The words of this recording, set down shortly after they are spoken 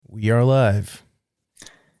We are live.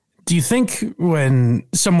 Do you think when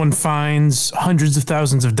someone finds hundreds of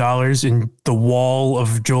thousands of dollars in the wall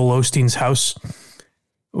of Joel Osteen's house,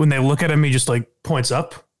 when they look at him, he just like points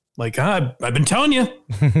up? Like, I've been telling you.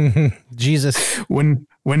 Jesus. When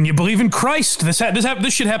you believe in Christ, this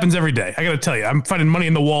shit happens every day. I got to tell you, I'm finding money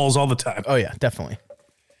in the walls all the time. Oh, yeah, definitely.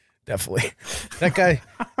 Definitely. That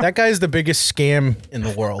guy is the biggest scam in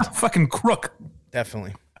the world. Fucking crook.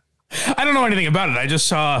 Definitely. I don't know anything about it. I just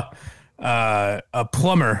saw a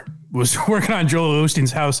plumber was working on Joel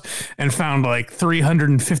Osteen's house and found like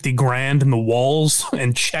 $350,000 in the walls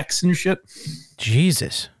and checks and shit.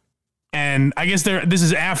 Jesus. And I guess this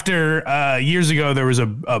is after years ago, there was a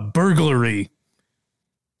burglary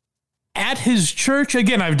at his church.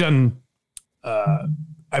 Again,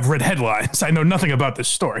 I've read headlines. I know nothing about this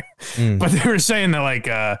story, but they were saying that like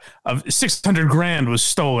 $600,000 was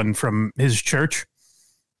stolen from his church.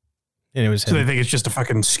 And it was so they think it's just a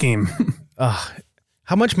fucking scheme.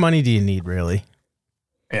 How much money do you need, really?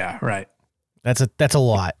 Yeah, right. That's a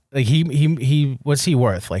lot. Like he what's he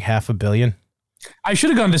worth? Like $500 million? I should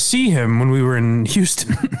have gone to see him when we were in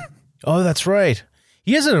Houston. Oh, that's right.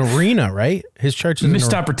 He has an arena, right? His church is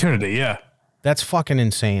missed opportunity. Yeah, that's fucking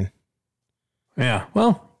insane. Yeah,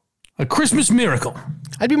 well, a Christmas miracle.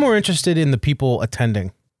 I'd be more interested in the people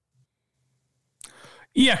attending.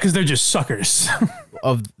 Yeah, because they're just suckers.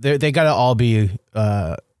 They got to all be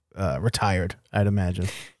retired, I'd imagine.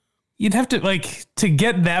 You'd have to, to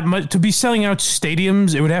get that much, to be selling out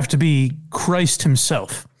stadiums, it would have to be Christ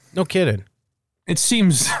himself. No kidding. It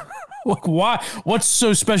seems, like, why? What's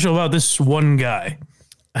so special about this one guy?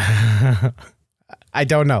 I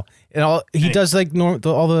don't know. He does like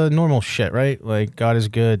all the normal shit, right? Like, God is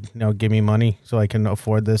good. Give me money so I can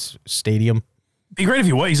afford this stadium. Be great if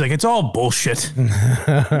he was. He's like, it's all bullshit.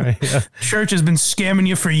 Yeah. Church has been scamming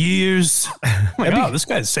you for years. This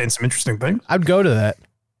guy's saying some interesting things. I'd go to that.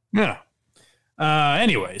 Yeah.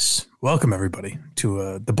 Anyways, welcome everybody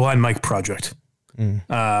to the Blind Mike project. You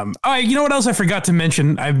know what else I forgot to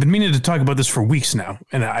mention? I've been meaning to talk about this for weeks now,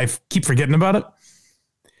 and I keep forgetting about it.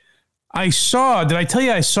 Did I tell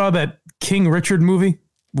you I saw that King Richard movie?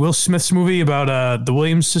 Will Smith's movie about the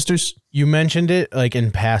Williams sisters? You mentioned it like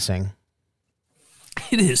in passing.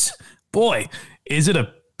 It is. Boy, is it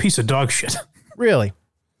a piece of dog shit. Really?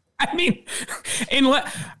 I mean,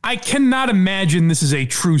 I cannot imagine this is a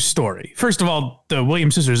true story. First of all, the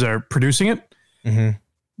Williams sisters are producing it. Mm-hmm.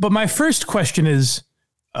 But my first question is,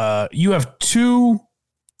 you have two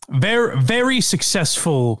very, very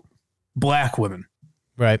successful black women.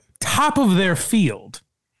 Right. Top of their field,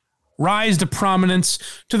 rise to prominence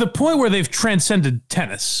to the point where they've transcended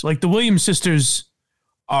tennis. Like the Williams sisters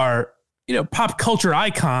are, pop culture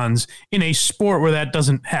icons in a sport where that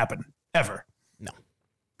doesn't happen ever. No.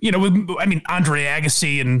 Andre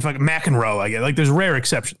Agassi and fucking McEnroe, I guess. Like there's rare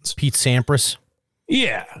exceptions. Pete Sampras.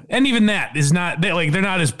 Yeah. And even that is not, they're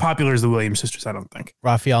not as popular as the Williams sisters, I don't think.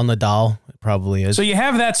 Rafael Nadal probably is. So you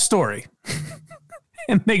have that story.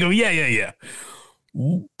 And they go, yeah.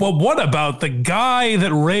 But what about the guy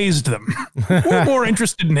that raised them? We're more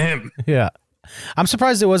interested in him. Yeah. I'm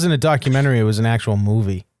surprised it wasn't a documentary. It was an actual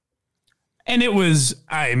movie. And it was,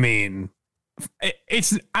 I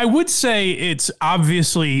would say it's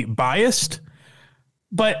obviously biased,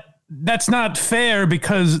 but that's not fair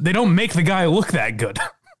because they don't make the guy look that good.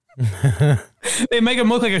 They make him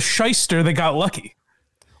look like a shyster that got lucky.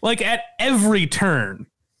 Like at every turn,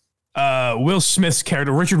 Will Smith's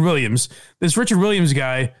character, Richard Williams, this Richard Williams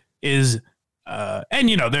guy is,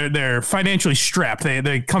 they're financially strapped.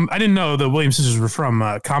 They come. I didn't know the Williams sisters were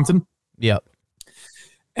from Compton. Yep.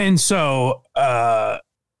 And so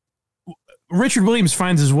Richard Williams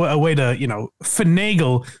finds a way to,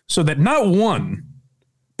 finagle so that not one,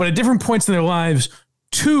 but at different points in their lives,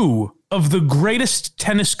 two of the greatest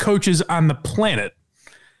tennis coaches on the planet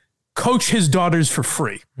coach his daughters for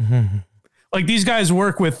free. Mm-hmm. Like these guys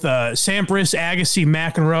work with Sampras, Agassi,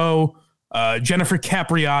 McEnroe, Jennifer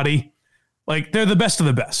Capriati. Like they're the best of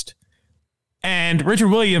the best. And Richard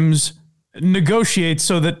Williams negotiates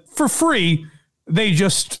so that for free, they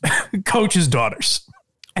just coach his daughters.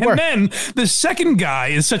 And then the second guy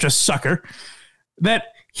is such a sucker that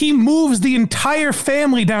he moves the entire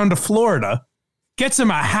family down to Florida, gets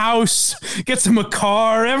him a house, gets him a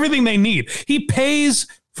car, everything they need. He pays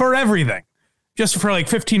for everything just for like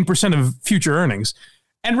 15% of future earnings.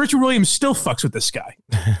 And Richard Williams still fucks with this guy.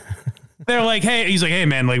 They're like, he's like, hey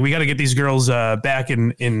man, like we got to get these girls back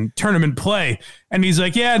in tournament play. And he's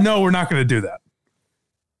like, yeah, no, we're not going to do that.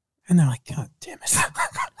 And they're like, God damn it.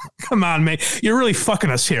 Come on, mate. You're really fucking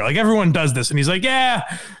us here. Like everyone does this. And he's like,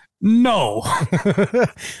 yeah, No.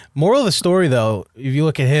 Moral of the story, though, if you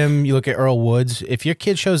look at him, you look at Earl Woods, if your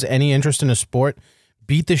kid shows any interest in a sport,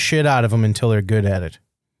 beat the shit out of them until they're good at it.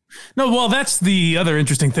 No, well, that's the other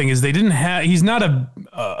interesting thing is they didn't have. He's not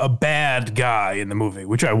a bad guy in the movie,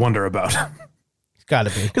 which I wonder about. He's got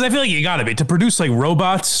to be, because I feel like you got to be to produce like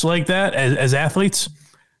robots like that as athletes.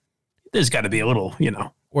 There's got to be a little,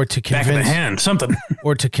 or to back of the hand, something,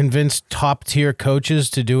 or to convince top tier coaches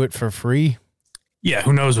to do it for free. Yeah,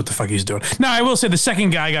 who knows what the fuck he's doing. Now, I will say the second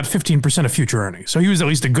guy got 15% of future earnings, so he was at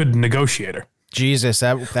least a good negotiator. Jesus,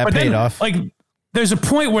 that paid off. Like, there's a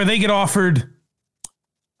point where they get offered.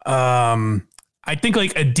 I think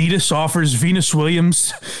like Adidas offers Venus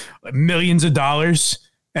Williams millions of dollars,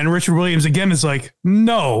 and Richard Williams again is like,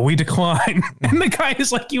 no, we decline. And the guy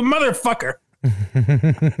is like, you motherfucker.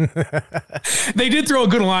 They did throw a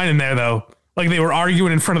good line in there though. Like they were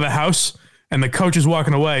arguing in front of the house, and the coach is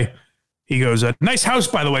walking away. He goes, nice house,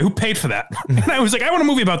 by the way. Who paid for that? And I was like, I want a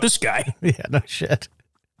movie about this guy. Yeah, no shit.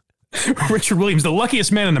 Richard Williams, the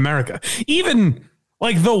luckiest man in America. Even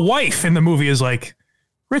like the wife in the movie is like,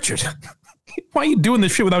 Richard, why are you doing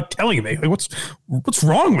this shit without telling me? Like, what's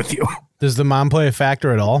wrong with you? Does the mom play a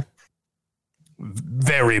factor at all?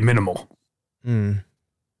 Very minimal.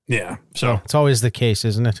 Yeah. So it's always the case,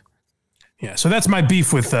 isn't it? Yeah. So that's my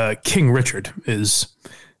beef with King Richard.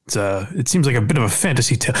 It seems like a bit of a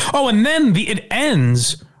fantasy tale. Oh, and then it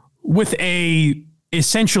ends with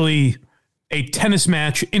essentially a tennis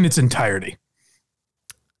match in its entirety.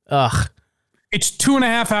 Ugh. It's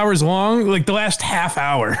 2.5 hours long. Like the last half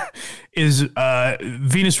hour is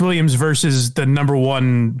Venus Williams versus the number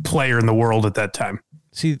one player in the world at that time.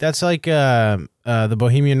 See, that's like the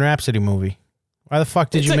Bohemian Rhapsody movie. Why the fuck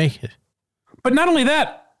did you make it? But not only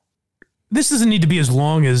that, this doesn't need to be as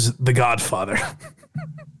long as The Godfather.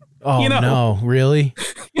 Oh, no, really?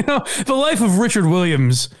 The life of Richard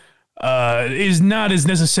Williams is not as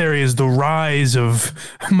necessary as the rise of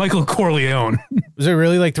Michael Corleone. Was it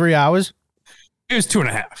really like 3 hours? It was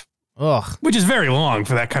 2.5. Ugh. Which is very long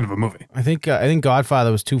for that kind of a movie. I think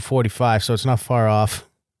Godfather was 2:45, so it's not far off.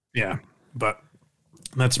 Yeah, but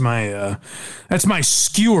that's my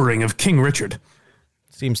skewering of King Richard.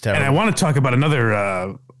 Seems terrible. And I want to talk about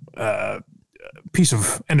another piece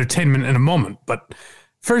of entertainment in a moment, but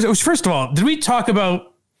first of all, did we talk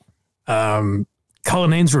about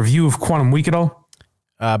Cullinane's review of Quantum Week at all?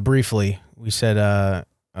 Briefly, we said.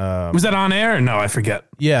 Was that on air? No, I forget.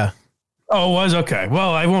 Yeah. Oh, it was? Okay.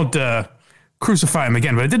 Well, I won't crucify him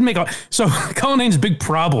again, but it didn't make so Cullinane's big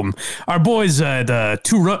problem. Our boys at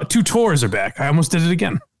two tours are back. I almost did it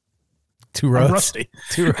again. Two roads. I'm rusty.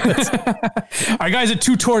 Two roads. Our guys at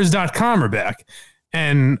twotours.com are back.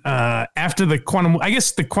 And after the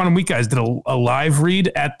Quantum Week guys did a live read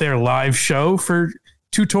at their live show for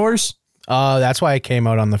Two Tours. That's why it came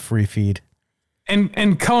out on the free feed.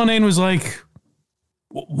 And Cullinane was like,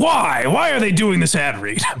 why? Why are they doing this ad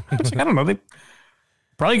read? I was like, I don't know. They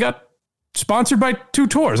probably got sponsored by Two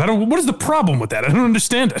Tours. What is the problem with that? I don't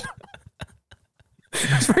understand it.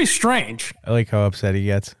 It's very strange. I like how upset he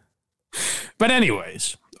gets. But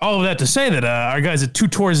anyways, all of that to say that our guys at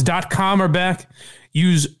twotours.com are back.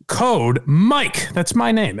 Use code Mike, that's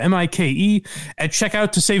my name, M-I-K-E, at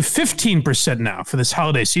checkout to save 15% now for this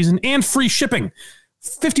holiday season and free shipping.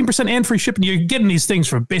 15% and free shipping. You're getting these things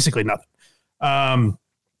for basically nothing.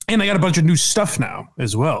 And they got a bunch of new stuff now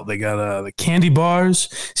as well. They got the candy bars,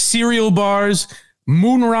 cereal bars,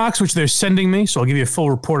 moon rocks, which they're sending me. So I'll give you a full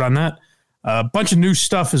report on that. A bunch of new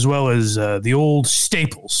stuff as well as the old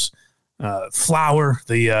staples, flour,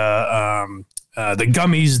 the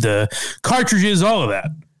gummies, the cartridges, all of that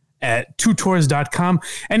at twotours.com.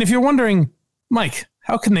 And if you're wondering, Mike,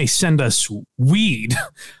 how can they send us weed?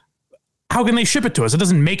 How can they ship it to us? It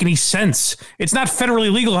doesn't make any sense. It's not federally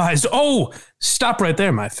legalized. Oh, stop right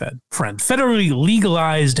there, my friend. Federally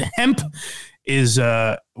legalized hemp is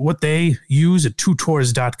what they use at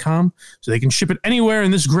twotours.com. So they can ship it anywhere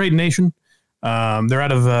in this great nation. They're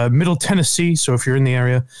out of Middle Tennessee. So if you're in the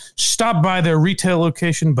area, stop by their retail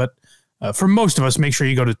location. But for most of us, make sure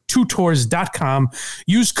you go to twotours.com.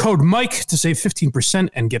 Use code Mike to save 15%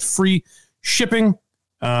 and get free shipping.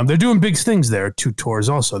 They're doing big things there at Two Tours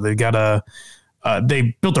also. They got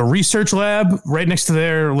they built a research lab right next to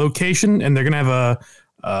their location, and they're going to have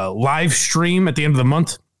a live stream at the end of the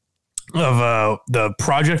month of the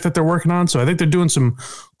project that they're working on. So I think they're doing some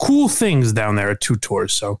cool things down there at Two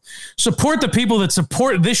Tours. So support the people that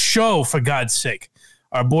support this show, for God's sake.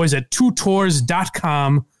 Our boys at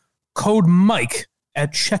twotours.com, code Mike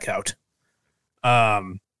at checkout.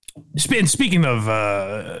 Speaking of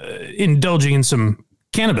indulging in some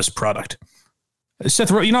cannabis product,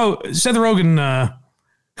 Seth Rogan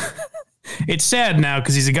It's sad now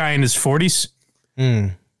because he's a guy in his 40s.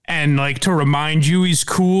 Mm. And like to remind you he's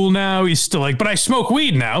cool now, he's still like, but I smoke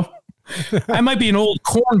weed now. I might be an old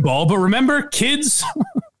cornball, but remember, kids?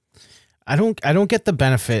 I don't get the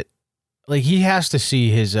benefit. Like, he has to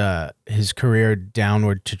see his career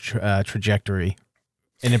downward trajectory.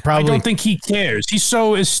 And it probably, I don't think he cares. He's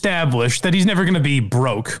so established that he's never going to be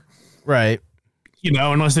broke. Right. You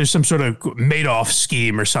know, unless there's some sort of Madoff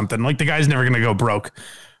scheme or something. Like, the guy's never going to go broke.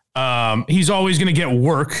 He's always going to get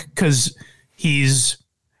work because he's,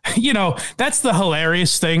 you know, that's the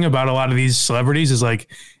hilarious thing about a lot of these celebrities is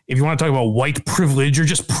like, if you want to talk about white privilege or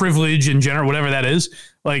just privilege in general, whatever that is,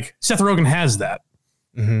 like Seth Rogen has that.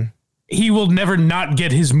 Mm-hmm. He will never not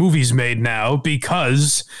get his movies made now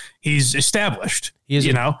because he's established. He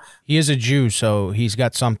is a Jew, so he's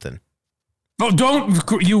got something.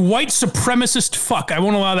 Oh, you white supremacist fuck. I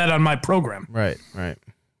won't allow that on my program. Right.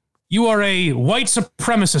 You are a white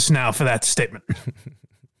supremacist now for that statement.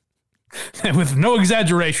 With no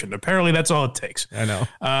exaggeration. Apparently, that's all it takes. I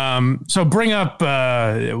know. So bring up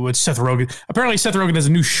with Seth Rogen. Apparently, Seth Rogen has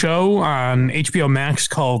a new show on HBO Max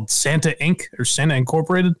called Santa Inc. or Santa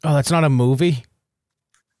Incorporated. Oh, that's not a movie?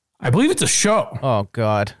 I believe it's a show. Oh,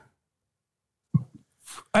 God.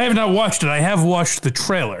 I have not watched it. I have watched the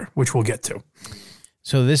trailer, which we'll get to.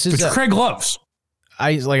 So this is... Which Craig loves.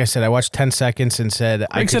 Like I said, I watched 10 seconds and said...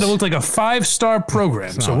 Craig said it looked like a 5-star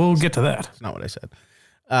program, so we'll get to that. That's not what I said.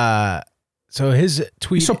 So his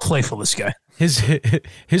tweet... He's so playful, this guy.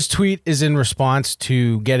 His tweet is in response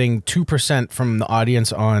to getting 2% from the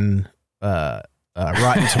audience on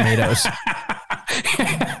Rotten Tomatoes.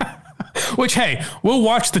 Which, hey, we'll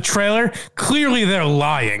watch the trailer. Clearly, they're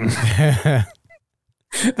lying.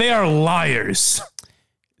 They are liars.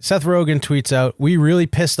 Seth Rogen tweets out, "We really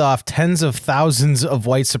pissed off tens of thousands of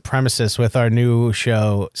white supremacists with our new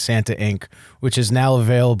show, Santa Inc., which is now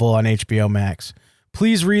available on HBO Max.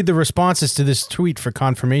 Please read the responses to this tweet for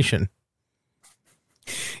confirmation."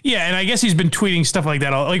 Yeah, and I guess he's been tweeting stuff like that.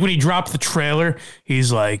 Like when he dropped the trailer,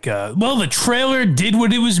 he's like, well, the trailer did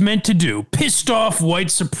what it was meant to do. Pissed off white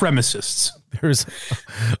supremacists. There's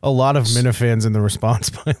a lot of Minifans in the response,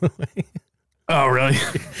 by the way. Oh, really?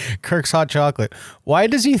 Kirk's Hot Chocolate. Why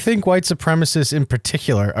does he think white supremacists in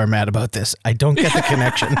particular are mad about this? I don't get the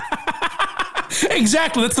connection.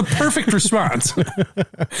 Exactly. That's the perfect response.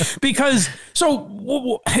 Because,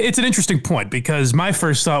 so it's an interesting point because my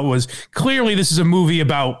first thought was clearly this is a movie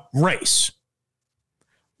about race,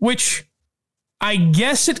 which I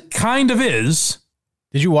guess it kind of is.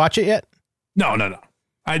 Did you watch it yet? No.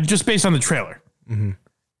 I just based on the trailer. Mm-hmm.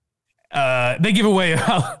 They give away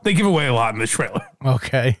a lot in the trailer.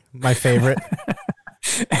 Okay. My favorite.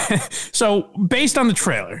 So based on the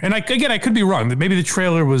trailer, and I could be wrong, that maybe the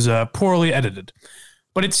trailer was poorly edited,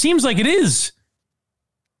 but it seems like it is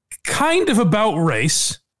kind of about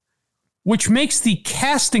race, which makes the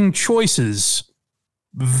casting choices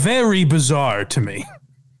very bizarre to me.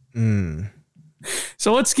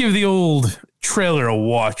 So let's give the old trailer a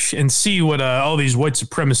watch and see what all these white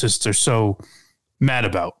supremacists are so mad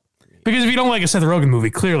about. Because if you don't like a Seth Rogen movie,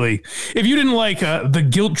 clearly, if you didn't like The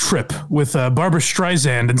Guilt Trip with Barbara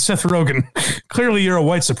Streisand and Seth Rogen, clearly you're a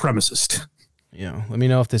white supremacist. Yeah, let me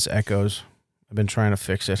know if this echoes. I've been trying to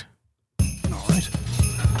fix it. All right.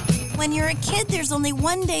 When you're a kid, there's only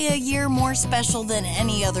one day a year more special than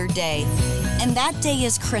any other day, and that day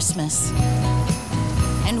is Christmas.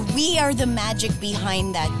 And we are the magic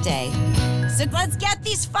behind that day. So let's get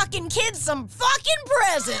these fucking kids some fucking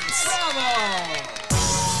presents! Bravo!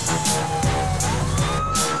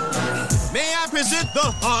 May I present the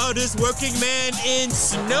hardest working man in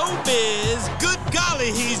Snowbiz? Good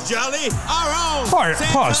golly, he's jolly. Our own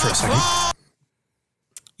Pause for a second.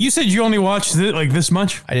 You said you only watched it like this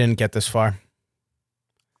much? I didn't get this far.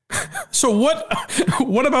 So what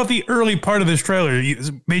about the early part of this trailer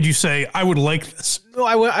made you say, I would like this? No,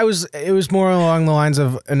 it was more along the lines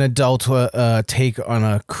of an adult take on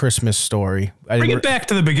a Christmas story. Bring it back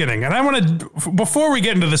to the beginning. And I want to, before we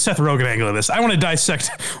get into the Seth Rogen angle of this, I want to dissect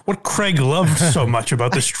what Craig loved so much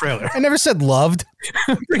about this trailer. I never said loved.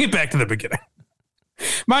 Bring it back to the beginning.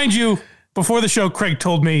 Mind you, before the show, Craig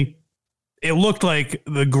told me it looked like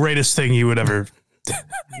the greatest thing you would ever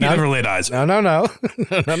never laid eyes on. No.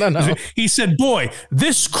 He said, boy,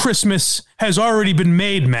 this Christmas has already been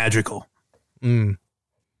made magical. Hold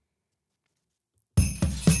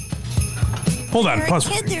on. Pause.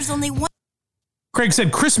 Kid, there's only one. Craig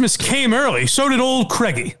said Christmas came early. So did old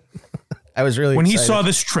Craigie. I was really when excited. he saw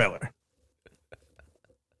this trailer.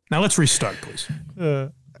 Now let's restart, please.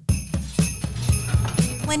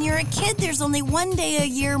 When you're a kid, there's only one day a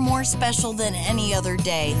year more special than any other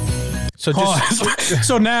day. So just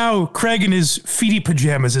So now Craig in his feety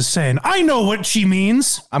pajamas is saying, I know what she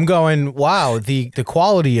means. I'm going, wow, the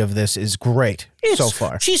quality of this is great so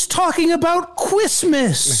far. She's talking about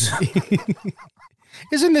Christmas.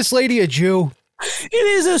 Isn't this lady a Jew? It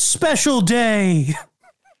is a special day.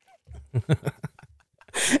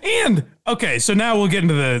 And, okay, so now we'll get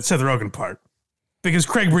into the Seth Rogen part. Because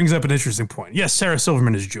Craig brings up an interesting point. Yes, Sarah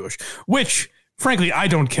Silverman is Jewish, which, frankly, I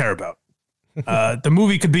don't care about. The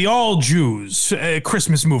movie could be all Jews, a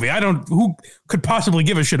Christmas movie. Who could possibly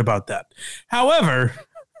give a shit about that? However,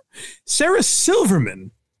 Sarah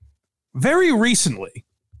Silverman, very recently,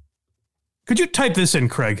 could you type this in,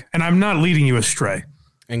 Craig? And I'm not leading you astray.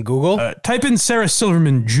 In Google? Type in Sarah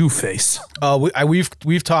Silverman Jew face. Oh,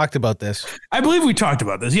 we've talked about this. I believe we talked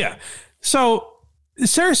about this, yeah. So,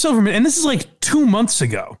 Sarah Silverman, and this is like 2 months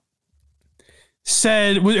ago,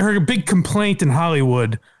 said her big complaint in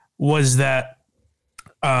Hollywood was that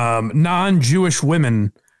non-Jewish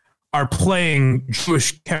women are playing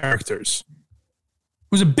Jewish characters.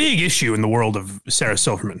 It was a big issue in the world of Sarah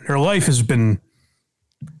Silverman. Her life has been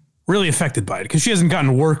really affected by it because she hasn't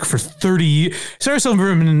gotten work for 30 years. Sarah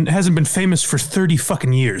Silverman hasn't been famous for 30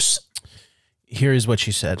 fucking years. Here is what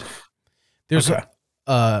she said. There's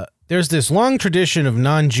this long tradition of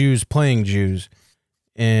non-Jews playing Jews,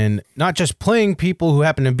 and not just playing people who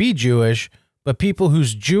happen to be Jewish, but people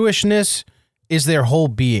whose Jewishness is their whole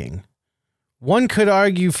being. One could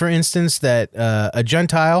argue, for instance, that a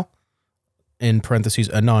Gentile, in parentheses,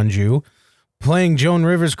 a non-Jew, playing Joan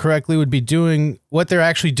Rivers correctly would be doing what they're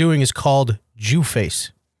actually doing is called Jew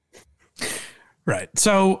face. Right.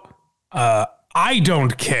 So I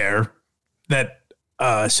don't care that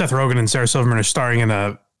Seth Rogen and Sarah Silverman are starring in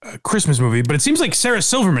a Christmas movie, but it seems like Sarah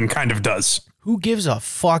Silverman kind of does. Who gives a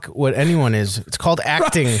fuck what anyone is? It's called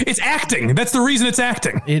acting. It's acting. That's the reason it's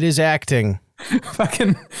acting. It is acting.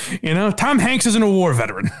 Fucking, Tom Hanks isn't a war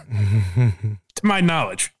veteran, to my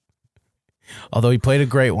knowledge. Although he played a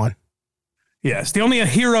great one. Yes, the only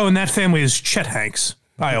hero in that family is Chet Hanks,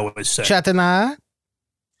 I always say. Chetana?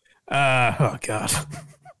 Oh, God.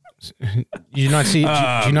 Did you not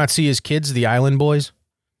see his kids, the Island Boys?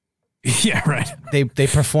 Yeah, right.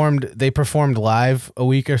 They performed live a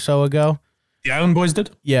week or so ago. The Island Boys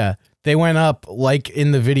did? Yeah. They went up like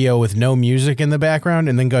in the video with no music in the background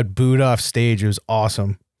and then got booed off stage. It was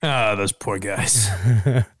awesome. Oh, those poor guys.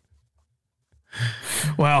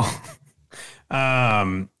 Well,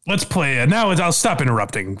 let's play. I'll stop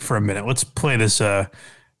interrupting for a minute. Let's play this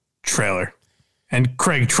trailer. And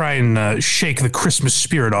Craig, try and shake the Christmas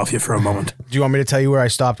spirit off you for a moment. Do you want me to tell you where I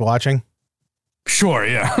stopped watching? Sure,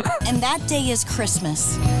 yeah. And that day is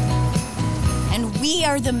Christmas. And we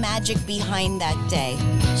are the magic behind that day.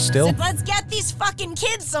 Still? So let's get these fucking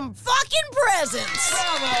kids some fucking presents.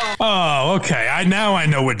 Oh, okay. Now I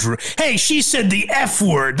know what Drew... Hey, she said the F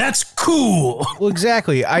word. That's cool. Well,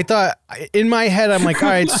 exactly. I thought, in my head, I'm like, all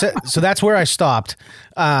right, so that's where I stopped.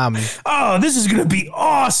 Oh, this is going to be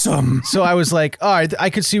awesome. So I was like, all right, I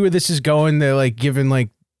could see where this is going. They're like giving like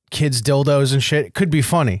kids dildos and shit. It could be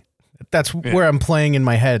funny. That's where I'm playing in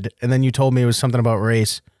my head. And then you told me it was something about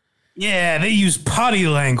race. Yeah, they use potty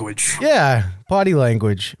language. Yeah, potty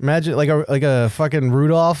language. Imagine like a fucking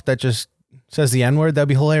Rudolph that just says the N-word. That'd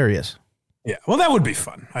be hilarious. Yeah, well, that would be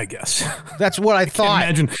fun, I guess. That's what I thought.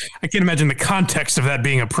 I can't imagine the context of that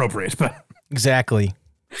being appropriate, but exactly.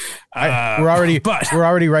 We're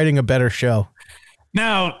already writing a better show.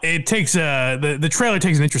 Now it takes the trailer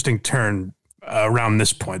takes an interesting turn around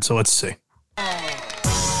this point. So let's see.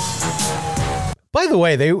 By the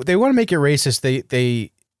way, they want to make it racist.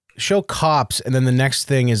 They show cops, and then the next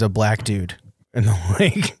thing is a black dude, and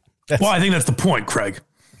like. Well, I think that's the point, Craig.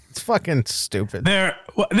 It's fucking stupid.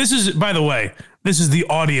 This is, by the way, this is the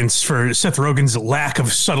audience for Seth Rogen's lack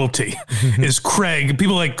of subtlety. Is Craig?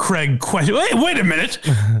 People like Craig question. Wait a minute.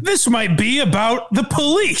 This might be about the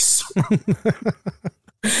police.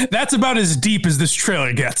 That's about as deep as this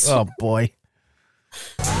trailer gets. Oh boy.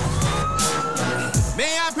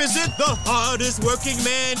 May I present the hardest working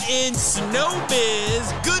man in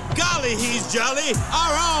snowbiz? Good golly, he's jolly.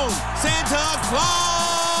 Our own Santa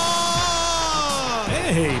Claus!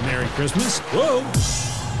 Hey, Merry Christmas. Whoa.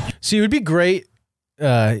 See, it would be great.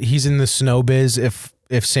 He's in the snow biz if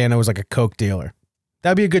Santa was like a Coke dealer.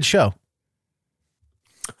 That'd be a good show.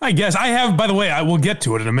 I guess I have, by the way, I will get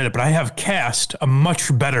to it in a minute, but I have cast a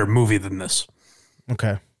much better movie than this.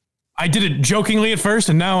 Okay. I did it jokingly at first,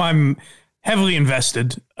 and now I'm heavily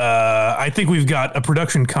invested. I think we've got a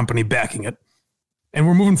production company backing it, and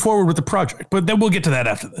we're moving forward with the project. But then we'll get to that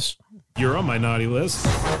after this. You're on my naughty list.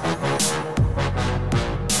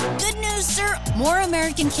 Good news, sir. More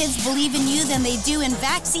American kids believe in you than they do in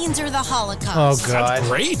vaccines or the Holocaust. Oh, God. That's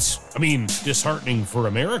great. I mean, disheartening for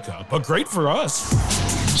America, but great for us.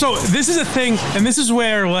 So this is a thing, and this is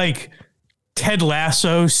where, like, Ted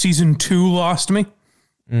Lasso season 2 lost me.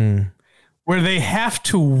 Where they have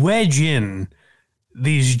to wedge in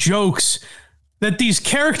these jokes that these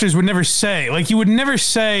characters would never say. Like, you would never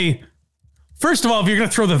say, first of all, if you're going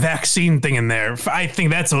to throw the vaccine thing in there, I think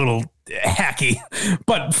that's a little hacky,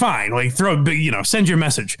 but fine. Like, send your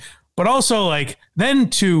message. But also, like, then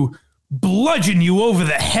to bludgeon you over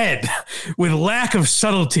the head with lack of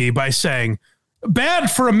subtlety by saying, bad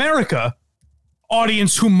for America,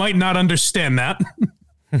 audience who might not understand that.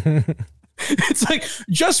 It's like,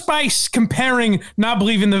 just by comparing not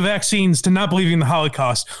believing the vaccines to not believing the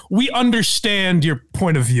Holocaust, we understand your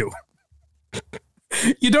point of view.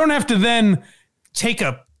 You don't have to then take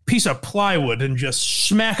a piece of plywood and just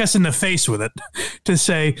smack us in the face with it to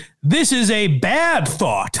say, this is a bad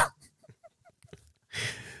thought.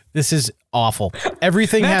 This is awful.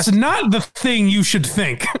 Everything That's not the thing you should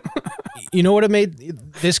think. You know what it made?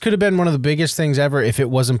 This could have been one of the biggest things ever if it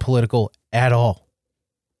wasn't political at all.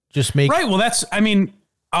 Just make right. Well,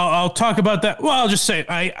 I'll talk about that. Well, I'll just say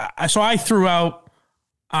I threw out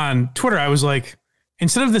on Twitter. I was like,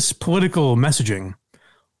 instead of this political messaging,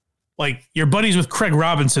 like your buddies with Craig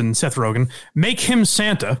Robinson, Seth Rogan, make him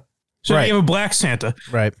Santa. So right. you have a black Santa.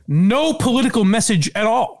 Right. No political message at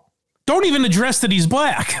all. Don't even address that he's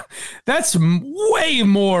black. That's way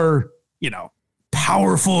more,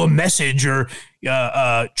 powerful message or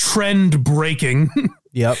trend breaking.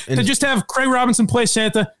 Yep. To just have Craig Robinson play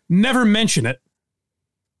Santa, never mention it,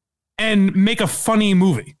 and make a funny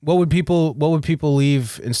movie. What would people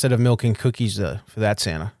leave instead of milking cookies for that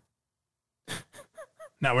Santa?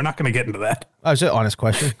 No, we're not going to get into that. Oh, it's an honest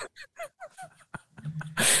question.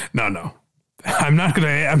 No. I'm not going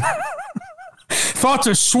to. Thoughts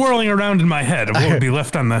are swirling around in my head of what would be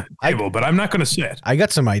left on the table, but I'm not going to say it. I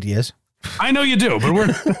got some ideas. I know you do, but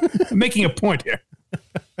we're making a point here.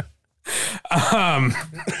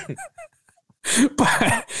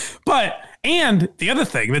 And the other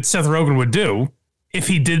thing that Seth Rogen would do if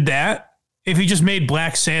he did that, if he just made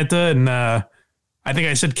Black Santa and I think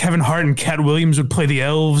I said Kevin Hart and Cat Williams would play the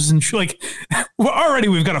elves and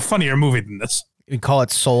we've got a funnier movie than this. We call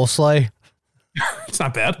it Soul Slay. It's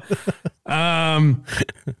not bad.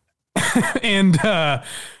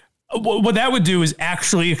 What that would do is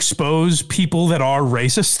actually expose people that are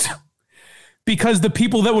racist. Because the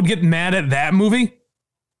people that would get mad at that movie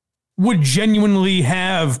would genuinely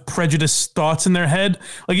have prejudiced thoughts in their head.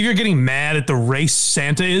 Like if you're getting mad at the race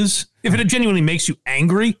Santa is, if it genuinely makes you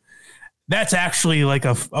angry, that's actually like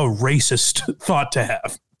a racist thought to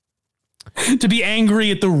have. To be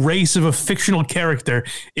angry at the race of a fictional character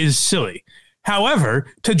is silly. However,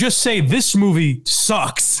 to just say this movie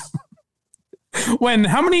sucks.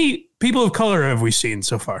 How many people of color have we seen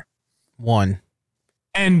so far? One.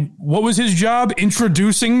 And what was his job?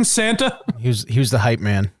 Introducing Santa? He was the hype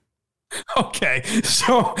man. Okay.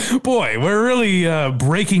 So, boy, we're really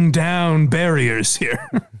breaking down barriers here.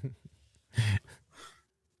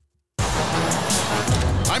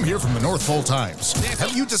 I'm here from the North Pole Times.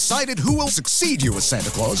 Have you decided who will succeed you as Santa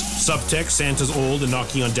Claus? Subtext, Santa's old and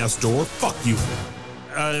knocking on death's door. Fuck you.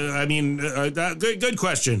 Good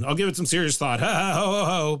question. I'll give it some serious thought. Ha ha ho ho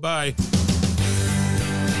ho. Bye.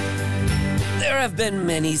 There have been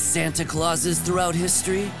many Santa Clauses throughout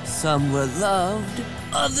history. Some were loved,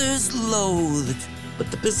 others loathed.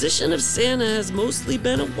 But the position of Santa has mostly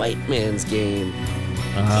been a white man's game.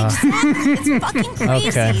 Exactly. It's fucking crazy.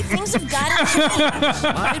 Okay. Things have got to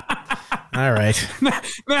change. All right.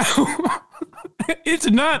 Now, it's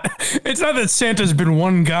not that Santa's been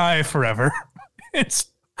one guy forever.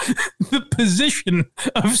 It's the position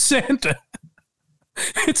of Santa.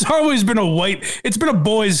 It's always been it's been a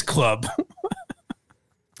boys' club.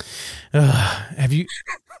 I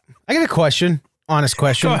got a question. Honest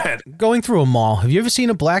question. Go ahead. Going through a mall, have you ever seen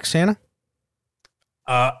a black Santa?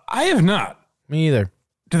 I have not. Me either.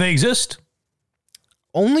 Do they exist?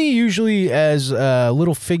 Only usually as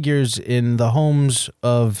little figures in the homes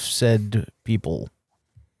of said people.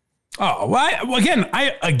 Oh, well, I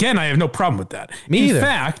have no problem with that. Me either. In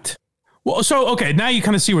fact, now you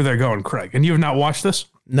kind of see where they're going, Craig, and you have not watched this?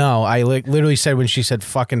 No, I literally said when she said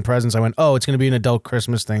fucking presents, I went, oh, it's going to be an adult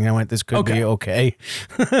Christmas thing. I went, this could be okay.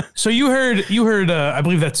 So you heard, I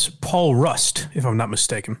believe that's Paul Rust, if I'm not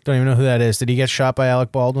mistaken. Don't even know who that is. Did he get shot by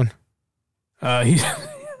Alec Baldwin?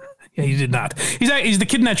 He did not. He's the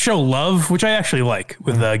kid in that show Love, which I actually like,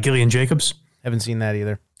 with Gillian Jacobs. Haven't seen that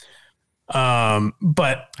either.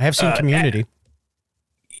 But I have seen Community.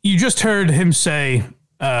 You just heard him say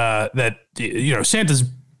that, Santa's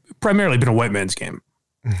primarily been a white man's game.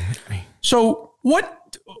 So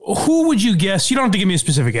who would you guess? You don't have to give me a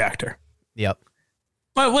specific actor. Yep.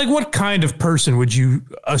 But like, what kind of person would you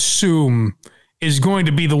assume is going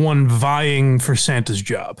to be the one vying for Santa's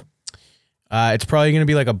job? It's probably going to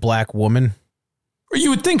be like a black woman. Or you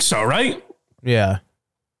would think so, right? Yeah.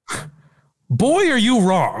 Boy, are you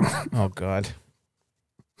wrong. Oh, God.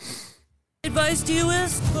 Advice to you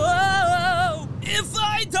is, if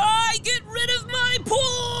I die, get rid of my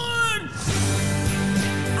porn!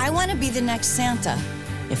 I want to be the next Santa.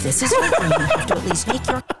 If this is your dream, you have to at least make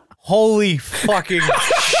your... Holy fucking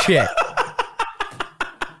shit.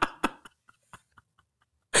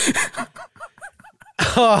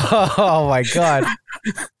 Oh, my God.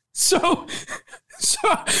 So,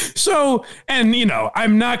 and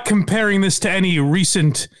I'm not comparing this to any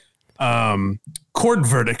recent court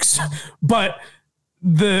verdicts, but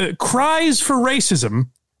the cries for racism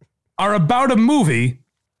are about a movie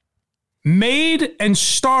made and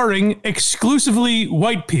starring exclusively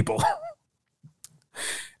white people.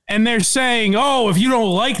 And they're saying, oh, if you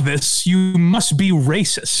don't like this, you must be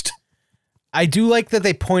racist. I do like that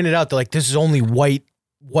they pointed out, they're like, this is only white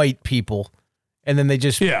people. And then they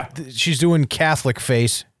just, she's doing Catholic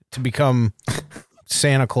face to become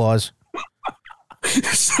Santa Claus.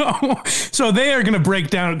 So they are going to break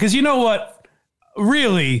down, because you know what?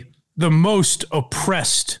 Really, the most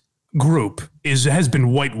oppressed group has been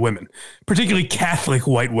white women, particularly Catholic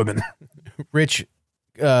white women. Rich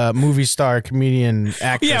movie star, comedian,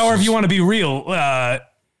 actress. Yeah, or if you want to be real,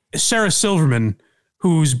 Sarah Silverman,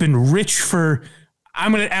 who's been rich for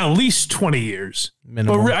at least 20 years.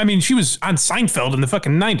 Minimum. But she was on Seinfeld in the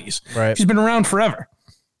fucking 90s. Right. She's been around forever.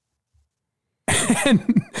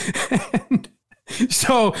 And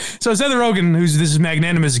so Seth Rogan, who's this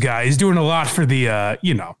magnanimous guy, he's doing a lot for the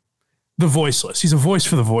the voiceless. He's a voice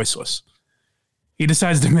for the voiceless. He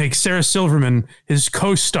decides to make Sarah Silverman his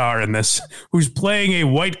co-star in this, who's playing a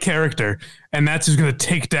white character, and that's who's going to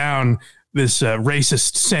take down this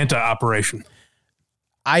racist Santa operation.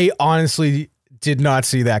 I honestly did not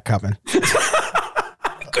see that coming.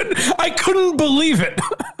 I couldn't believe it.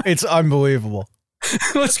 It's unbelievable.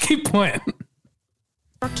 Let's keep playing.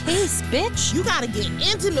 Case, bitch. You gotta get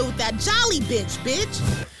intimate with that jolly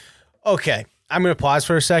bitch. Okay, I'm going to pause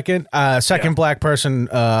for a second. Second black person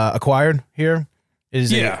acquired here.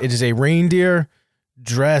 It is a reindeer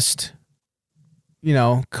dressed,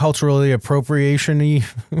 culturally appropriation-y.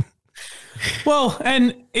 Well,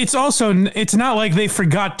 and it's not like they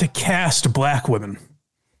forgot to cast black women.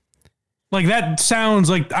 Like, that sounds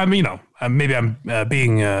like, maybe I'm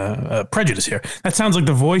being prejudiced here. That sounds like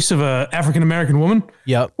the voice of a African-American woman.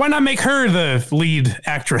 Yep. Why not make her the lead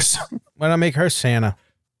actress? Why not make her Santa?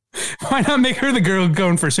 Why not make her the girl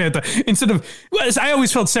going for Santa instead of... Well, I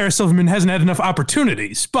always felt Sarah Silverman hasn't had enough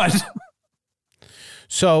opportunities, but...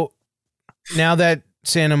 So, now that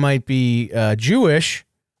Santa might be Jewish,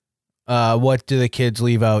 what do the kids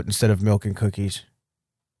leave out instead of milk and cookies?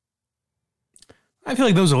 I feel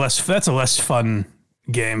like that's a less fun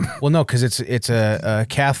game. Well, no, because it's a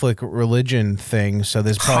Catholic religion thing, so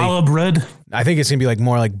there's probably... Challah bread? I think it's going to be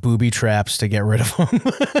more like booby traps to get rid of them.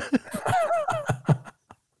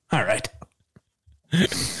 All right.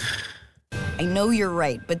 I know you're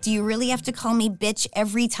right, but do you really have to call me bitch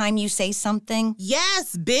every time you say something?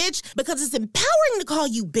 Yes, bitch, because it's empowering to call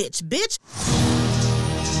you bitch.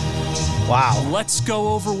 Wow. Let's go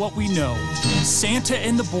over what we know. Santa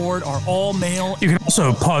and the board are all male. You can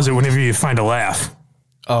also pause it whenever you find a laugh.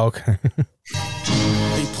 Oh, okay.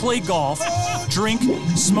 They play golf, drink,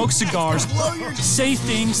 smoke cigars, say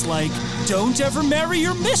things like, don't ever marry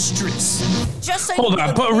your mistress. Just so Hold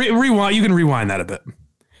on, rewind. You can rewind that a bit.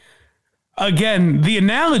 Again, the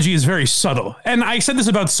analogy is very subtle. And I said this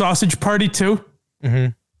about Sausage Party, too.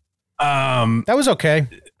 Mm-hmm. That was okay.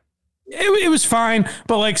 It was fine,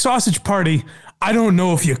 but Sausage Party, I don't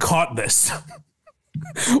know if you caught this,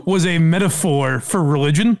 was a metaphor for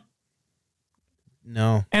religion.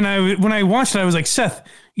 No. And when I watched it, I was like, Seth,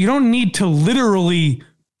 you don't need to literally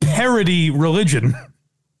parody religion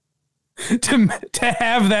to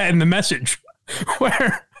have that in the message,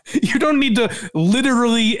 where you don't need to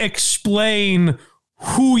literally explain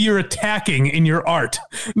who you're attacking in your art.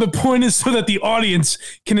 The point is so that the audience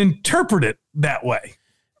can interpret it that way.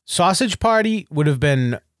 Sausage Party would have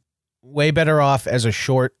been way better off as a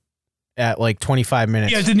short at 25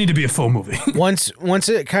 minutes. Yeah, it didn't need to be a full movie. Once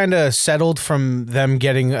it kind of settled from them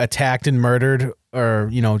getting attacked and murdered, or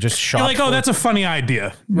just shot. You're like, oh, that's a funny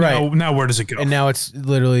idea. Right. Now where does it go? And now it's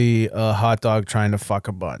literally a hot dog trying to fuck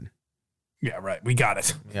a bun. Yeah, right. We got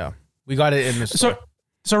it. Yeah. We got it in this.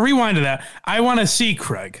 So rewind to that. I want to see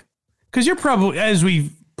Craig, because you're probably, as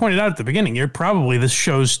we pointed out at the beginning, you're probably this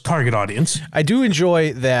show's target audience. I do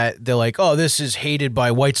enjoy that they're like, oh, this is hated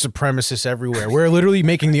by white supremacists everywhere. We're literally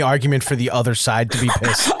making the argument for the other side to be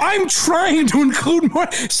pissed. I'm trying to include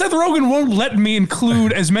more. Seth Rogan won't let me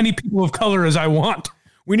include as many people of color as I want.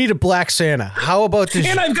 We need a black Santa. How about this?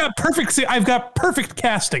 And I've got perfect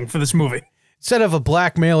casting for this movie. Instead of a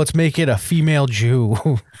black male, let's make it a female Jew.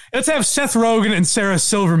 Let's have Seth Rogen and Sarah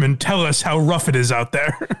Silverman tell us how rough it is out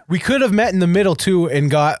there. We could have met in the middle, too,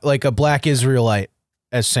 and got like a black Israelite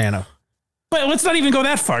as Santa. But let's not even go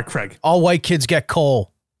that far, Craig. All white kids get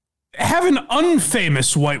coal. Have an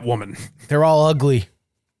unfamous white woman. They're all ugly.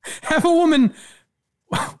 Have a woman...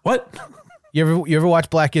 What? You ever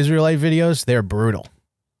watch black Israelite videos? They're brutal.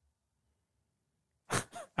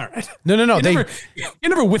 All right. No. You're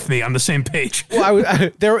never with me on the same page. Well,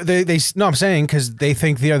 I'm saying because they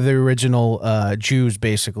think they are the original Jews,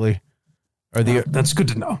 basically. That's good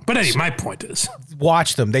to know. But anyway, my point is,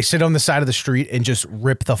 watch them. They sit on the side of the street and just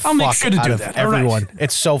rip the fuck out of everyone. Right.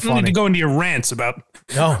 It's so funny. You need to go into your rants about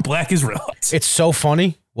black Israelites. It's so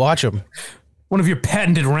funny. Watch them. One of your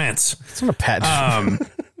patented rants. It's not a patent.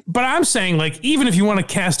 But I'm saying, like, even if you want to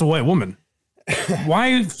cast a white woman,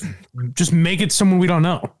 why just make it someone we don't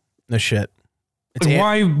know? No shit. Like,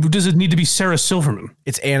 why does it need to be Sarah Silverman?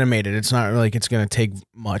 It's animated. It's not like it's going to take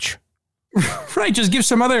much. Right, just give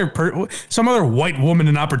some other white woman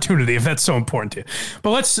an opportunity if that's so important to you.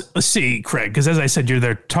 But let's see, Craig, because as I said, you're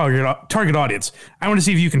their target audience. I want to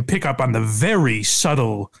see if you can pick up on the very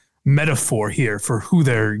subtle metaphor here for who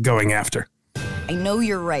they're going after. I know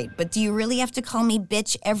you're right, but do you really have to call me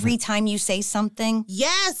bitch every time you say something?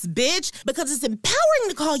 Yes, bitch, because it's empowering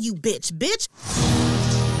to call you bitch.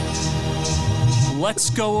 Let's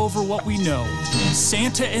go over what we know.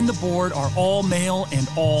 Santa and the board are all male and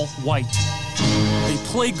all white. They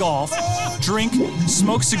play golf, drink,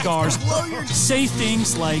 smoke cigars, say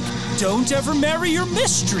things like, don't ever marry your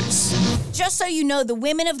mistress. Just so you know, the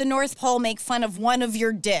women of the North Pole make fun of one of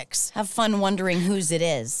your dicks. Have fun wondering whose it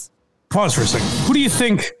is. Pause for a second. Who do you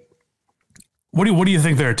think? What do you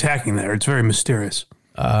think they're attacking there? It's very mysterious.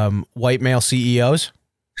 White male CEOs.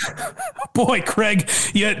 Boy, Craig,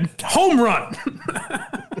 you home run.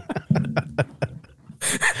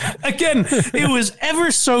 Again, it was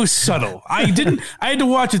ever so subtle. I had to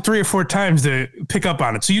watch it 3 or 4 times to pick up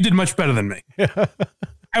on it. So you did much better than me.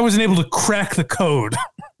 I wasn't able to crack the code.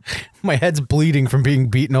 My head's bleeding from being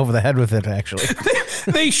beaten over the head with it, actually.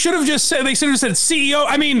 They should have just said CEO.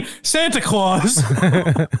 I mean, Santa Claus.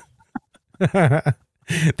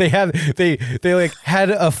 They like had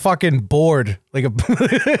a fucking board, like a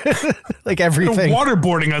like everything. They're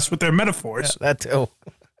waterboarding us with their metaphors. Yeah, that too.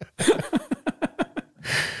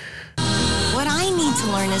 What I need to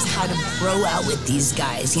learn is how to bro out with these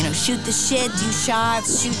guys. You know, shoot the shit, do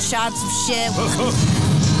shots, shoot shots of shit.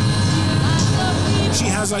 She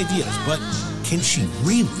has ideas, but can she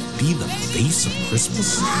really be the face of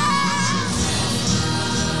Christmas?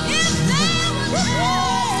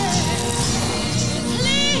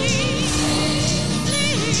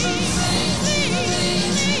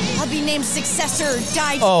 I'll be named successor,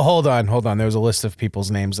 die. Oh, hold on. There was a list of people's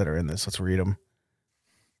names that are in this. Let's read them.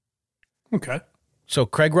 Okay. So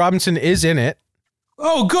Craig Robinson is in it.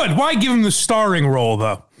 Oh, good. Why give him the starring role,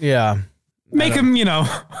 though? Yeah. Make him,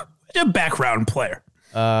 a background player.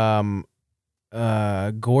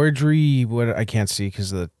 Gordry, what I can't see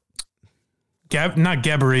because of the not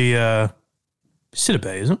Gabri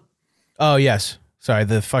Sidibe, isn't it? Oh yes. Sorry,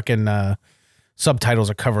 the fucking subtitles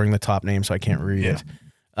are covering the top name, so I can't read it.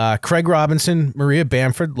 Craig Robinson, Maria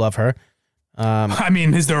Bamford, love her. I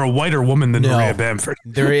mean, is there a whiter woman than Maria Bamford?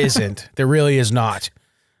 There isn't. There really is not.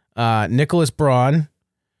 Nicholas Braun,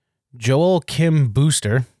 Joel Kim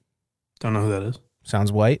Booster. Don't know who that is.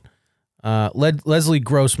 Sounds white. Leslie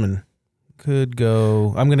Grossman could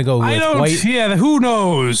go. I'm going to go with white. Yeah, who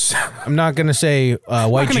knows? I'm not going to say white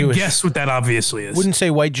I'm not Jewish. Guess what that obviously is. Wouldn't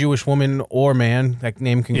say white Jewish woman or man. That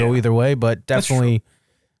name can go either way, but definitely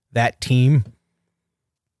that team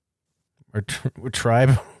or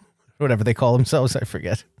tribe, whatever they call themselves. I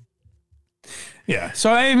forget. Yeah.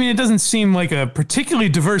 So, I mean, it doesn't seem like a particularly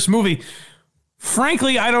diverse movie.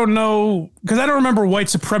 Frankly, I don't know, because I don't remember white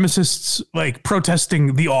supremacists like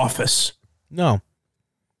protesting The Office. No.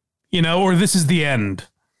 Or This Is the End.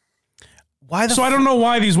 I don't know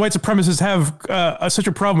why these white supremacists have such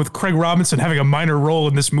a problem with Craig Robinson having a minor role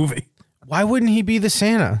in this movie. Why wouldn't he be the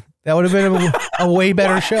Santa? That would have been a way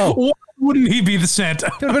better show. Why wouldn't he be the Santa?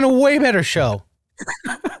 It would have been a way better show.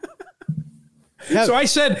 So I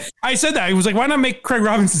said that. I was like, why not make Craig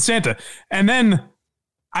Robinson Santa? And then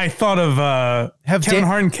I thought of Kevin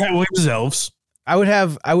Hart and Cat Williams as elves. I would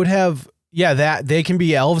have. Yeah, that they can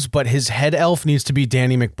be elves, but his head elf needs to be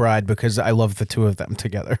Danny McBride because I love the two of them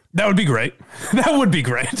together. That would be great. That would be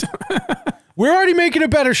great. We're already making a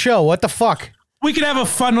better show. What the fuck? We could have a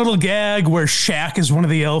fun little gag where Shaq is one of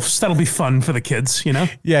the elves. That'll be fun for the kids, you know?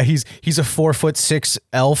 Yeah, he's a 4'6"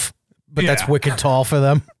 elf, but that's wicked tall for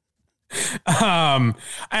them.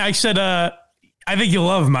 I said, I think you'll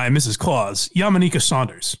love my Mrs. Claus, Yamanika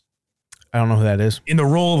Saunders. I don't know who that is. In the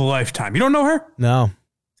role of a lifetime. You don't know her? No.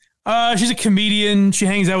 She's a comedian. She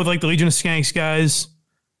hangs out with like the Legion of Skanks guys.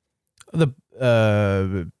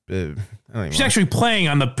 She's actually playing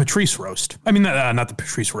on the Patrice roast. I mean, not the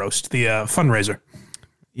Patrice roast, the fundraiser.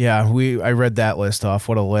 Yeah, I read that list off.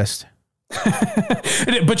 What a list.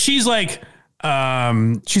 But she's like,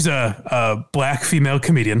 she's a black female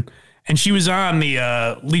comedian, and she was on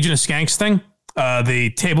the Legion of Skanks thing,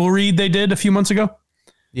 the table read they did a few months ago.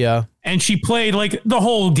 Yeah, and she played like the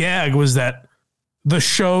whole gag was that the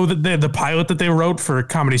show that the pilot that they wrote for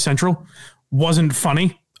Comedy Central wasn't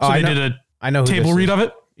funny, so they did a table read of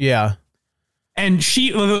it. Yeah. And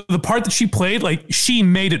she, the part that she played, like she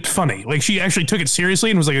made it funny. Like she actually took it seriously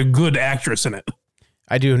and was like a good actress in it.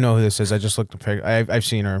 I do know who this is. I just looked at picture. I've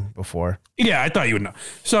seen her before. Yeah, I thought you would know.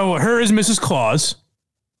 So her is Mrs. Claus,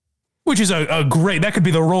 which is a great, that could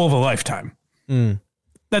be the role of a lifetime.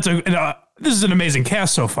 That's this is an amazing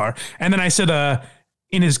cast so far. And then I said,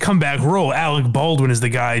 in his comeback role, Alec Baldwin is the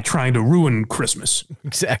guy trying to ruin Christmas.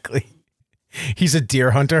 Exactly. He's a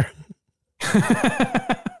deer hunter.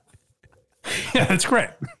 Yeah, that's great.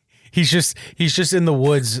 He's just in the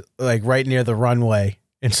woods, like right near the runway,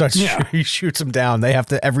 and starts. He shoots them down.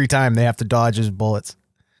 Every time they have to dodge his bullets.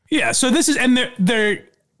 Yeah. So this is, and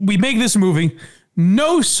we make this movie,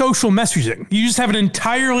 no social messaging. You just have an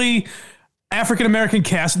entirely African-American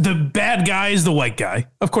cast. The bad guy is the white guy.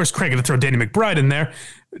 Of course, Craig had to throw Danny McBride in there,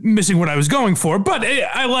 missing what I was going for, but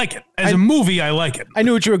I like it. As a movie, I like it. I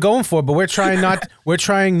knew what you were going for, but we're trying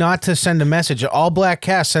not to send a message. All black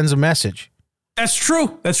cast sends a message. That's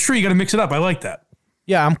true. You got to mix it up. I like that.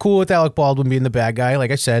 Yeah, I'm cool with Alec Baldwin being the bad guy. Like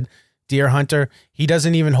I said, deer hunter. He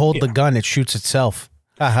doesn't even hold the gun. It shoots itself.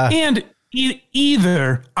 And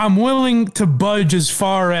either I'm willing to budge as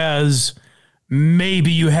far as maybe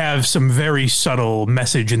you have some very subtle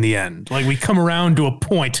message in the end. Like we come around to a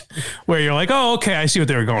point where you're like, oh, okay, I see what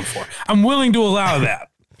they were going for. I'm willing to allow that.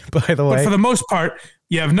 By the way. But for the most part,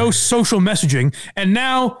 you have no social messaging. And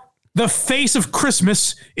now the face of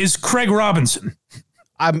Christmas is Craig Robinson.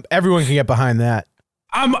 Everyone can get behind that.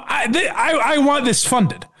 I want this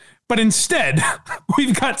funded. But instead,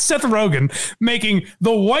 we've got Seth Rogan making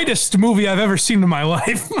the whitest movie I've ever seen in my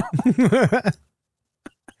life.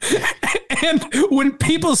 And when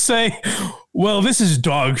people say, well, this is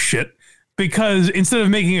dog shit, because instead of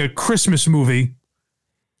making a Christmas movie,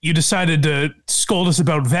 you decided to scold us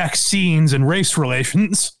about vaccines and race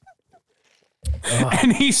relations.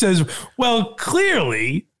 And he says, well,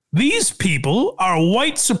 clearly, these people are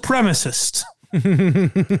white supremacists.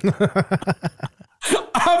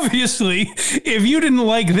 Obviously, if you didn't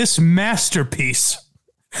like this masterpiece,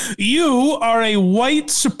 you are a white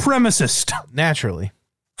supremacist. Naturally.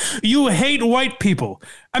 You hate white people.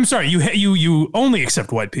 I'm sorry, you only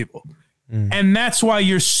accept white people. And that's why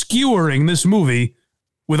you're skewering this movie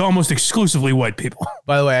with almost exclusively white people.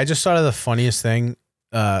 By the way, I just thought of the funniest thing.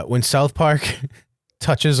 When South Park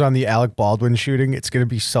touches on the Alec Baldwin shooting, it's going to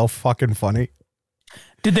be so fucking funny.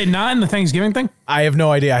 Did they not in the Thanksgiving thing? I have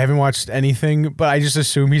no idea. I haven't watched anything, but I just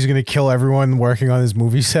assume he's going to kill everyone working on his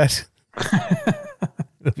movie set.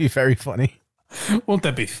 It'll be very funny. Won't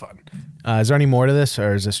that be fun? Is there any more to this,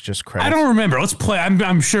 or is this just credits? I don't remember. Let's play.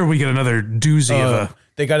 I'm sure we get another doozy of a...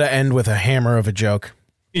 They got to end with a hammer of a joke.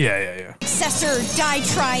 Yeah. Successor, die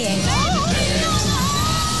trying.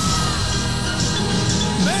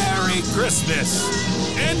 Merry Christmas,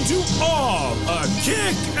 and to all a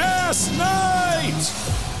kick-ass night!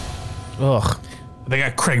 Ugh. They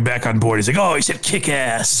got Craig back on board. He's like, oh, he said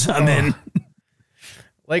kick-ass. I'm in.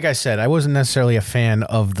 Like I said, I wasn't necessarily a fan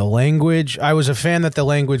of the language. I was a fan that the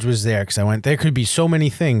language was there because I went, there could be so many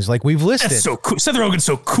things. Like we've listed. That's so cool. Seth Rogen's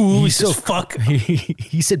so cool. He's so fuck.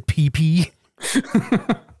 He said pee-pee.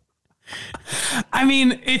 I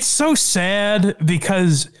mean, it's so sad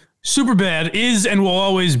because Superbad is and will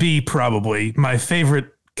always be probably my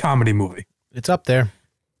favorite comedy movie. It's up there.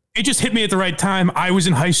 It just hit me at the right time. I was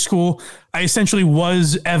in high school. I essentially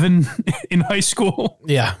was Evan in high school.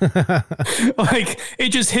 Yeah. Like, it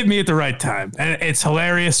just hit me at the right time. And it's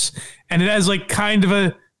hilarious. And it has, like, kind of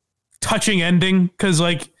a touching ending because,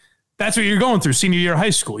 like, that's what you're going through senior year of high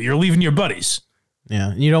school. You're leaving your buddies.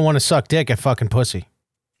 Yeah. You don't want to suck dick at fucking pussy.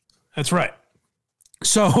 That's right.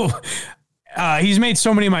 So he's made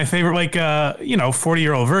so many of my favorite,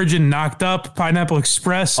 40-Year-Old Virgin, Knocked Up, Pineapple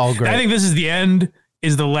Express. All great. I think This Is the End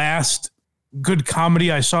is the last good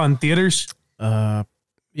comedy I saw in theaters.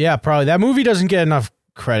 Yeah, probably. That movie doesn't get enough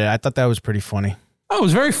credit. I thought that was pretty funny. Oh, it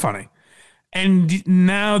was very funny. And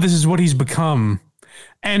now this is what he's become.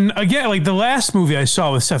 And again, like the last movie I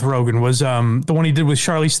saw with Seth Rogen was the one he did with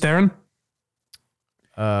Charlize Theron.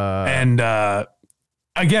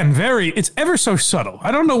 Again, it's ever so subtle.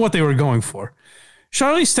 I don't know what they were going for.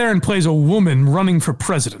 Charlize Theron plays a woman running for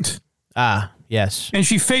president. Ah, yes. And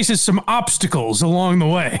she faces some obstacles along the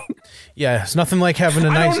way. Yeah, it's nothing like having a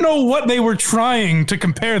nice... I don't know what they were trying to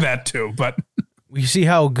compare that to, but... We see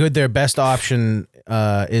how good their best option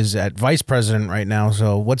is at vice president right now,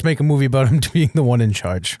 so let's make a movie about him being the one in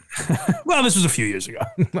charge. Well, this was a few years ago.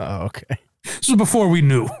 Oh, okay. This was before we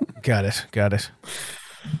knew. Got it.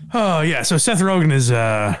 Oh, yeah, so Seth Rogen is...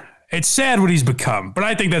 it's sad what he's become, but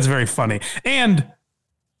I think that's very funny. And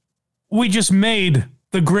we just made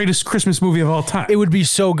the greatest Christmas movie of all time. It would be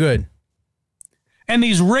so good. And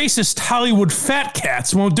these racist Hollywood fat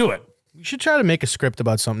cats won't do it. We should try to make a script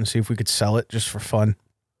about something, see if we could sell it just for fun.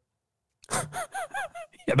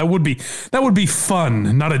 Yeah, that would be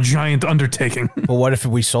fun, not a giant undertaking. But what if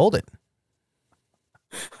we sold it?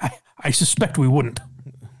 I suspect we wouldn't.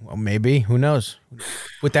 Well, maybe. Who knows?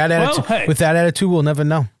 With that attitude, we'll never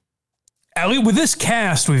know. At least with this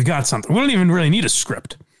cast, we've got something. We don't even really need a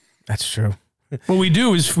script. That's true. What we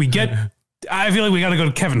do is I feel like we got to go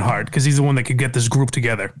to Kevin Hart because he's the one that could get this group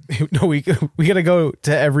together. No, we got to go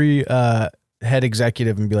to every head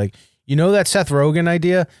executive and be like, you know that Seth Rogen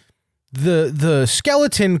idea? The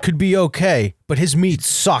skeleton could be okay, but his meat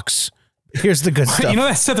sucks. Here's the good stuff. You know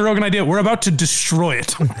that Seth Rogen idea? We're about to destroy it.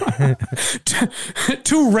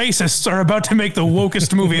 Two racists are about to make the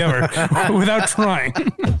wokest movie ever without trying.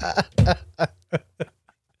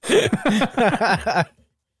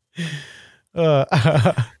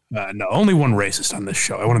 No, only one racist on this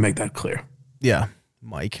show. I want to make that clear. Yeah,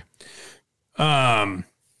 Mike. All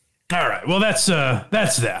right. Well, that's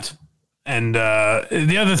that. And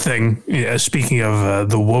the other thing, speaking of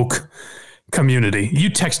the woke community, you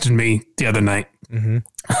texted me the other night. Mm-hmm.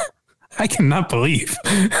 I cannot believe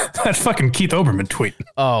that fucking Keith Olbermann tweet.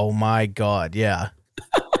 Oh my God! Yeah.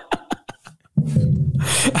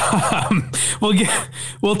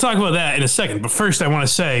 We'll talk about that in a second. But first, I want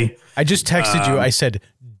to say I just texted you. I said,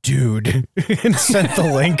 "Dude," and sent the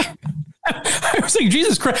link. I was like,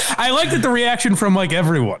 Jesus Christ! I like that the reaction from like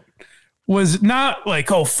everyone was not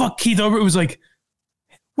like, "Oh fuck Keith Olbermann." It was like,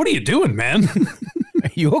 "What are you doing, man?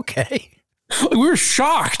 Are you okay?" Like, we were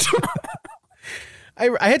shocked.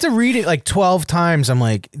 I had to read it like 12 times. I'm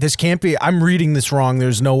like, this can't be. I'm reading this wrong.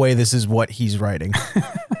 There's no way this is what he's writing.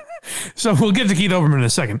 So we'll get to Keith Olbermann in a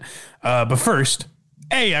second. But first,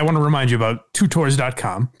 I want to remind you about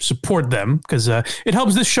tutors.com. Support them because it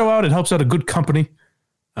helps this show out. It helps out a good company.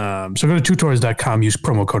 So go to tutors.com, use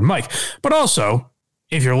promo code Mike. But also,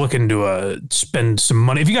 if you're looking to spend some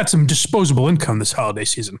money, if you got some disposable income this holiday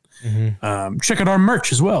season, check out our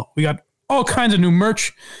merch as well. We got all kinds of new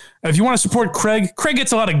merch. If you want to support Craig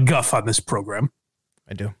gets a lot of guff on this program.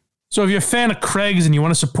 I do. So if you're a fan of Craig's and you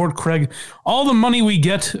want to support Craig, all the money we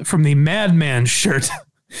get from the Madman shirt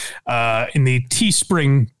in the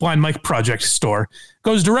Teespring Blind Mike Project store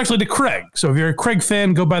goes directly to Craig. So if you're a Craig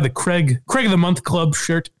fan, go buy the Craig of the Month Club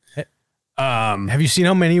shirt. Have you seen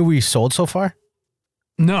how many we sold so far?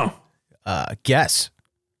 No. Guess.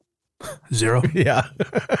 0. Yeah.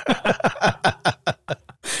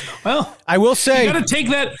 Well, I will say you got to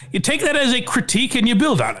take that. You take that as a critique and you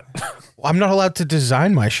build on it. I'm not allowed to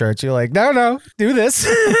design my shirts. You're like, no, do this.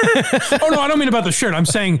 Oh no, I don't mean about the shirt. I'm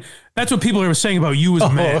saying that's what people are saying about you as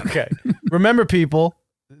a man. Okay. Remember, people,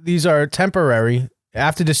 these are temporary.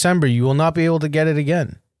 After December, you will not be able to get it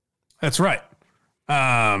again. That's right.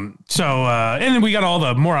 And then we got all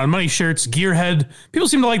the More on Money shirts, Gearhead. People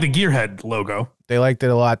seem to like the Gearhead logo. They liked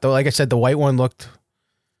it a lot. Though, like I said, the white one looked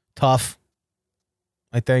tough,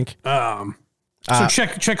 I think. So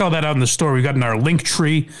check all that out in the store. We got in our link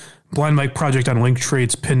tree, Blind Mike Project on Linktree.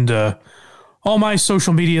 It's pinned all my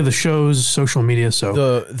social media, the show's social media.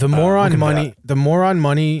 So the More on Money, the More on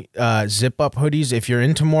Money zip up hoodies. If you're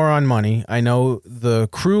into More on Money, I know the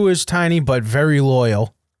crew is tiny but very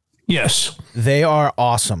loyal. Yes, they are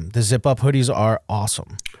awesome. The zip up hoodies are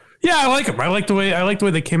awesome. Yeah, I like them. I like the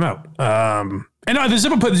way they came out. And the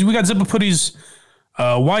zip up hoodies, we got zip up hoodies.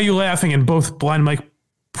 Why You Laughing in both Blind Mike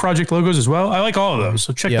Project logos as well. I like all of those,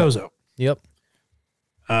 so check those out. Yep.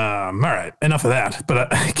 All right, enough of that.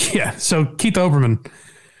 But yeah, so Keith Olbermann,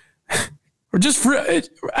 Or I guess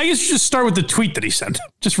you should start with the tweet that he sent.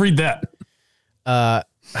 Just read that.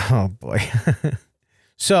 Oh boy.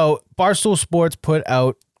 So Barstool Sports put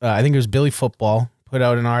out, I think it was Billy Football, put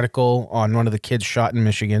out an article on one of the kids shot in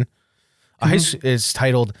Michigan. It's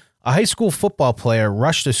titled, "A high school football player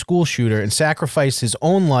rushed a school shooter and sacrificed his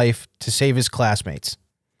own life to save his classmates."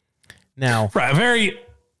 Now, right,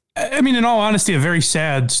 in all honesty, a very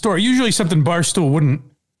sad story. Usually something Barstool wouldn't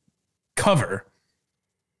cover.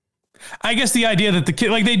 I guess the idea that the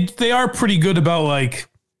kid, like they are pretty good about like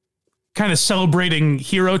kind of celebrating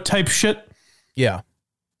hero type shit. Yeah.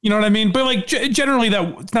 You know what I mean? But like generally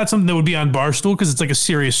that's not something that would be on Barstool because it's like a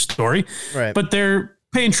serious story. Right. But they're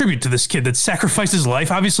paying tribute to this kid that sacrificed his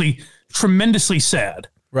life. Obviously tremendously sad.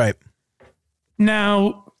 Right.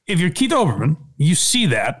 Now, if you're Keith Olbermann, you see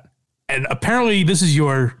that. And apparently this is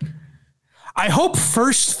your, I hope,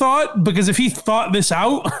 first thought, because if he thought this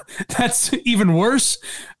out, that's even worse.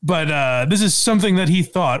 But this is something that he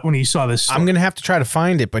thought when he saw this story. I'm going to have to try to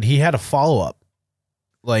find it, but he had a follow-up.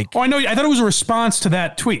 I know. I thought it was a response to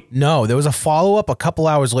that tweet. No, there was a follow-up a couple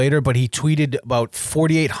hours later, but he tweeted about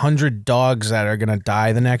 4,800 dogs that are going to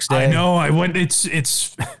die the next day. I know.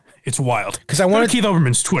 It's wild. Because I wanted Keith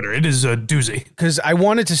Olbermann's Twitter. It is a doozy. Because I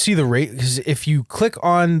wanted to see the rate. Because if you click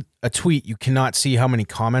on a tweet, you cannot see how many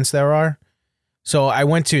comments there are. So I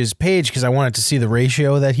went to his page because I wanted to see the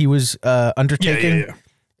ratio that he was undertaking. Yeah.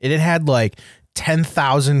 And it had like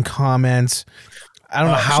 10,000 comments. I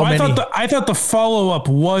don't know how many. I thought the follow-up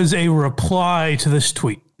was a reply to this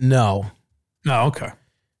tweet. No. Oh, okay.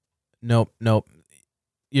 Nope.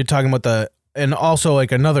 You're talking about and also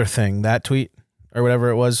like another thing, that tweet or whatever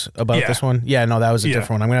it was about this one. Yeah, no, that was a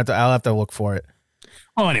different one. I'll have to look for it.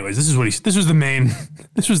 Well, anyways, this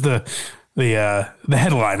was the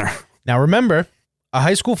headliner. Now remember, a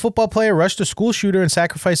high school football player rushed a school shooter and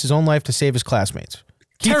sacrificed his own life to save his classmates.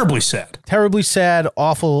 Terribly sad. Terribly sad,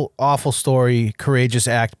 awful, awful story, courageous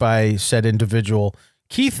act by said individual.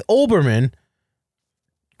 Keith Olbermann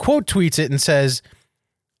quote tweets it and says,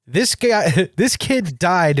 this kid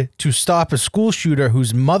died to stop a school shooter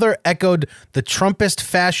whose mother echoed the Trumpist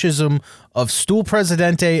fascism of Stool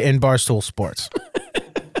Presidente and Barstool Sports.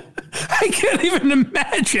 I can't even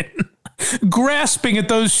imagine grasping at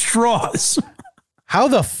those straws. How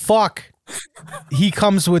the fuck he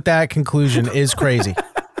comes with that conclusion is crazy.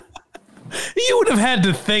 You would have had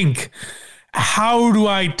to think, how do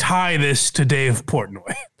I tie this to Dave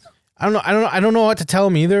Portnoy? I don't know what to tell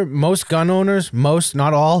him either. Most gun owners,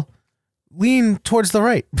 not all, lean towards the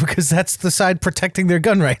right because that's the side protecting their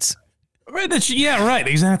gun rights. Right. Right.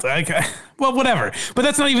 Exactly. Well, whatever. But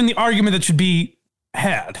that's not even the argument that should be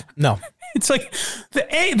had. No. It's like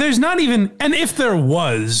there's not even, and if there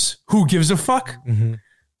was, who gives a fuck? Mm-hmm.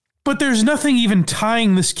 But there's nothing even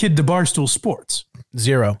tying this kid to Barstool Sports.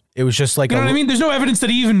 Zero. It was just like, you know what I mean? There's no evidence that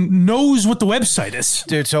he even knows what the website is.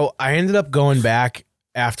 Dude, so I ended up going back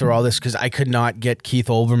after all this because I could not get Keith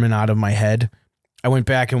Olbermann out of my head. I went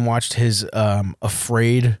back and watched his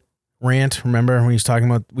Afraid rant. Remember when he's talking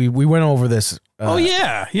about, we went over this.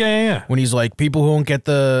 Yeah. When he's like, people who won't get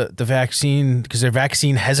the vaccine because they're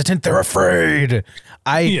vaccine hesitant, they're afraid.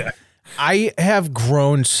 I have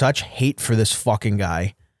grown such hate for this fucking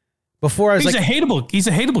guy. Before I was he's a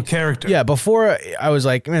hateable character. Yeah, before I was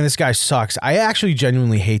like, man, this guy sucks. I actually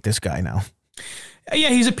genuinely hate this guy now. Yeah,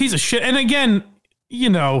 he's a piece of shit. And again,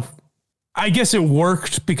 I guess it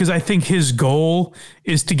worked because I think his goal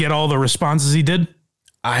is to get all the responses he did.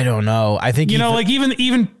 I don't know. I think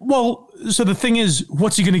so the thing is,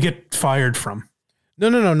 what's he going to get fired from? No,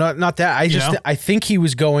 not that. I think he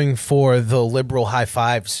was going for the liberal high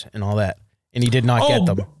fives and all that, and he did not get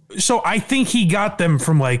them. So I think he got them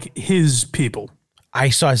from like his people. I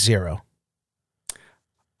saw zero.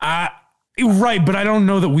 Right, but I don't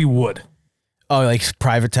know that we would. Oh, like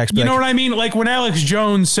private text. You know what I mean? Like when Alex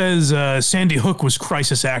Jones says Sandy Hook was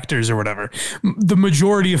crisis actors or whatever, the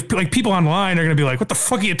majority of like people online are going to be like, what the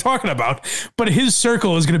fuck are you talking about? But his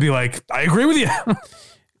circle is going to be like, I agree with you.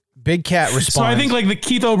 Big Cat responds. So I think like the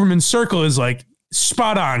Keith Olbermann circle is like,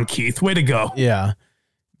 spot on, Keith. Way to go. Yeah.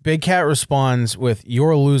 Big Cat responds with, "You're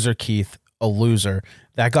a loser, Keith. A loser."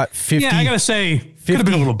 That got 50. Yeah, I got to say, could have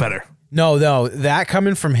been a little better. No, that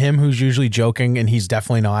coming from him who's usually joking and he's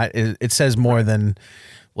definitely not, it says more than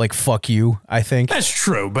like, fuck you, I think. That's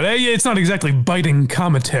true, but it's not exactly biting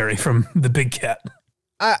commentary from the Big Cat.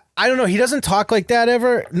 I don't know. He doesn't talk like that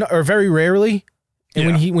ever, or very rarely.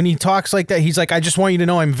 And when he talks like that, he's like, I just want you to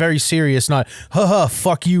know I'm very serious, not, haha,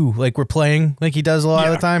 fuck you, like we're playing, like he does a lot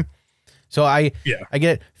of the time. So I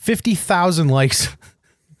get 50,000 likes.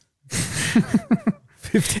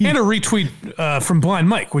 And a retweet from Blind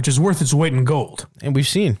Mike, which is worth its weight in gold. And we've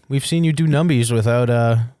seen you do numbies without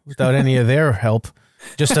any of their help.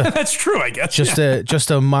 That's true, I guess.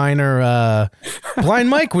 Just a minor. Blind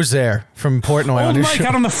Mike was there from Portnoy. Old Mike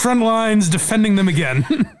out on the front lines defending them again.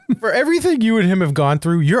 For everything you and him have gone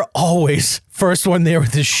through, you're always first one there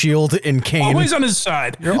with his shield and cane. Always on his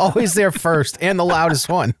side. You're always there first and the loudest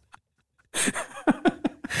one.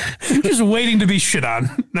 Just waiting to be shit on.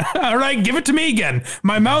 All right, give it to me again.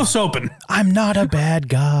 My mouth's open. I'm not a bad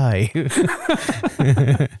guy.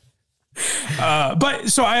 But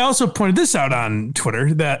so I also pointed this out on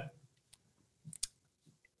Twitter that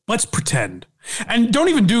let's pretend. And you don't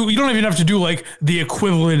even have to do like the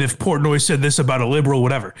equivalent if Portnoy said this about a liberal,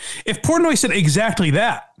 whatever. If Portnoy said exactly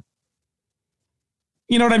that,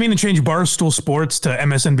 you know what I mean? To change Barstool Sports to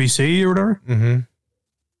MSNBC or whatever. Mm-hmm.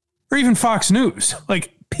 Or even Fox News.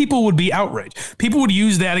 Like, people would be outraged. People would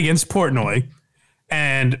use that against Portnoy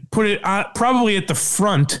and put it probably at the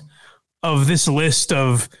front of this list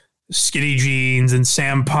of Skinny Jeans and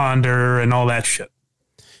Sam Ponder and all that shit.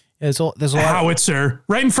 There's a lot. Howitzer.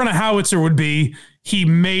 Right in front of Howitzer would be he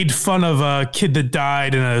made fun of a kid that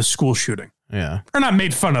died in a school shooting. Yeah. Or not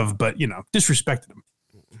made fun of, but, disrespected him.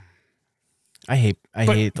 I hate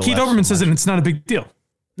the Keith Olbermann says that it's not a big deal.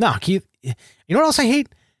 No, Keith. You know what else I hate?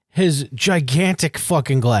 His gigantic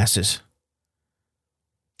fucking glasses.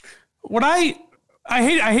 What I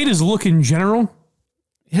hate his look in general.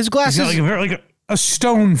 His glasses. He's got like a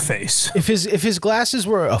stone face. If his glasses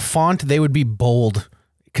were a font, they would be bold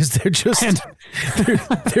because they're just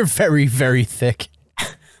they're very, very thick.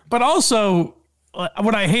 But also,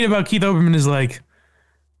 what I hate about Keith Olbermann is like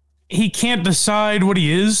he can't decide what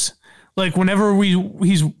he is. Like whenever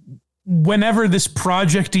this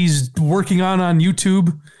project he's working on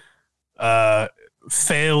YouTube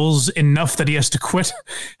fails enough that he has to quit,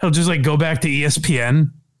 he'll just like go back to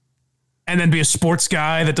ESPN and then be a sports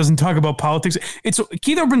guy that doesn't talk about politics.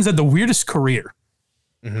 Keith Olbermann's had the weirdest career.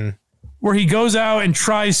 Mm-hmm. Where he goes out and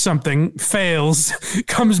tries something, fails,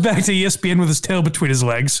 comes back to ESPN with his tail between his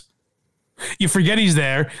legs. You forget he's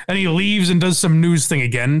there, and he leaves and does some news thing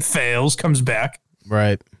again, fails, comes back.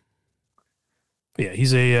 Right. But yeah,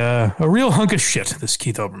 he's a real hunk of shit, this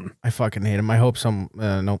Keith Olbermann. I fucking hate him. I hope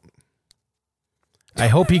nope. I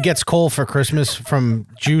hope he gets coal for Christmas from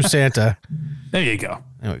Jew Santa. There you go.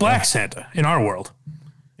 Black Santa in our world.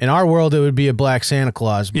 In our world, it would be a black Santa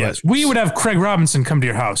Claus. But yes, we would have Craig Robinson come to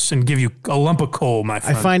your house and give you a lump of coal, my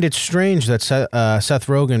friend. I find it strange that Seth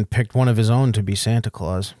Rogan picked one of his own to be Santa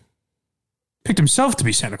Claus. Picked himself to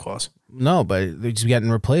be Santa Claus? No, but he's getting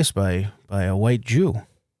replaced by a white Jew.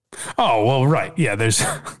 Oh, well, right. Yeah, there's...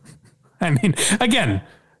 I mean, again...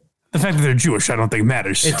 The fact that they're Jewish, I don't think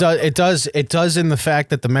matters. It does in the fact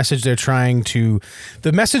that the message they're trying to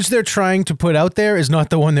put out there is not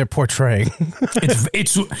the one they're portraying.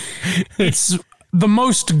 It's the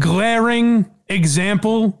most glaring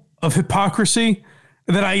example of hypocrisy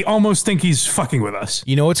that I almost think he's fucking with us.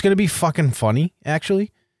 You know what's going to be fucking funny,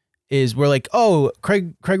 actually? Is we're like, oh,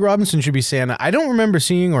 Craig Robinson should be Santa. I don't remember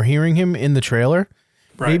seeing or hearing him in the trailer.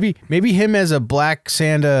 Right. Maybe him as a black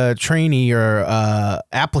Santa trainee or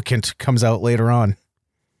applicant comes out later on.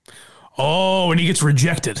 Oh, and he gets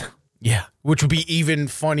rejected. Yeah, which would be even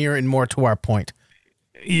funnier and more to our point.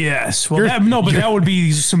 Yes. Well, that would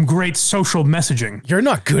be some great social messaging. You're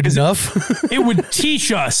not good enough. It would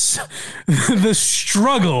teach us the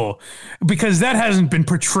struggle because that hasn't been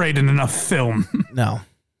portrayed in enough film. No,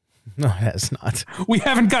 it has not. We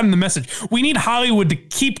haven't gotten the message. We need Hollywood to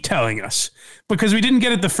keep telling us because we didn't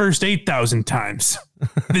get it the first 8,000 times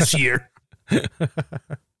this year.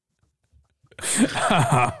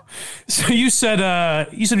 So you said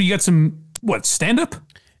you got some, stand-up?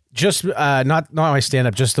 Just not my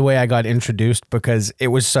stand-up, just the way I got introduced because it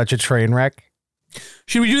was such a train wreck.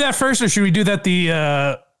 Should we do that first or should we do that the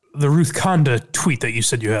Ruthkanda tweet that you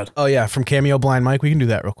said you had? Oh, yeah, from Cameo Blind Mike. We can do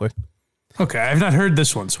that real quick. Okay, I've not heard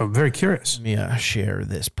this one, so I'm very curious. Let me share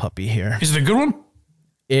this puppy here. Is it a good one?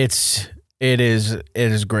 It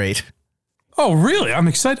is great. Oh, really? I'm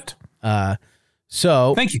excited.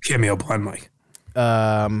 So thank you, Cameo Blind Mike.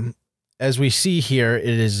 As we see here, it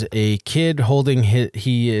is a kid holding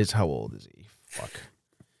he is, how old is he? Fuck.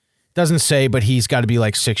 Doesn't say, but he's got to be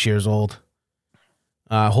like 6 years old.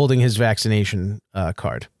 Holding his vaccination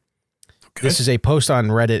card. Okay. This is a post on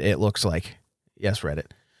Reddit, it looks like. Yes, Reddit.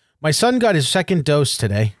 My son got his second dose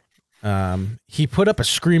today. He put up a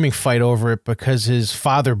screaming fight over it because his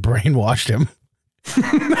father brainwashed him.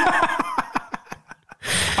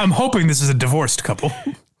 I'm hoping this is a divorced couple.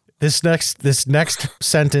 This next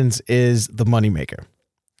sentence is the moneymaker.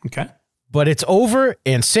 Okay. but it's over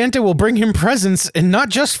and Santa will bring him presents and not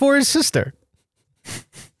just for his sister.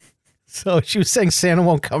 So she was saying Santa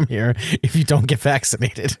won't come here if you don't get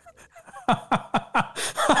vaccinated.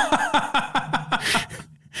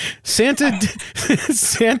 Santa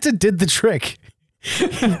did the trick.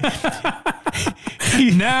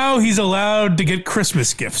 Now he's allowed to get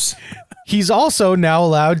Christmas gifts. He's also now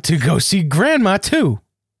allowed to go see Grandma, too.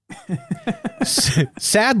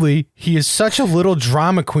 Sadly, he is such a little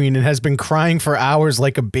drama queen and has been crying for hours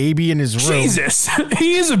like a baby in his room. Jesus,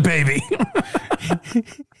 he is a baby.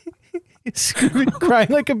 He's crying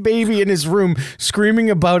like a baby in his room,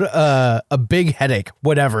 screaming about a big headache.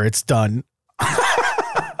 Whatever, it's done.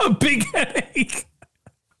 A big headache.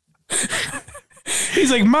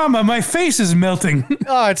 He's like, Mama, my face is melting.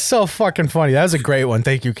 Oh, it's so fucking funny. That was a great one.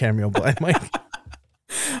 Thank you, Cameo Blind Mike.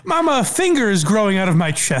 Mama, a finger is growing out of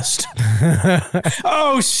my chest.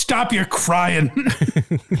 Oh, stop your crying.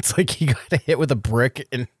 It's like he got hit with a brick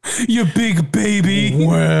and... You big baby.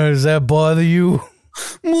 Where does that bother you?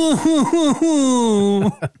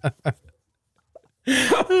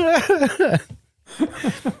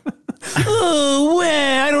 Oh,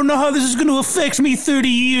 well, I don't know how this is going to affect me 30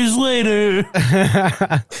 years later.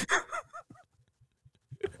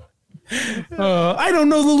 I don't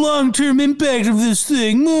know the long-term impact of this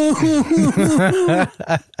thing.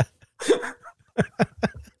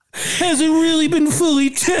 Hasn't really been fully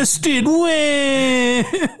tested.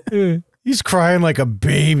 He's crying like a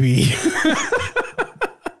baby.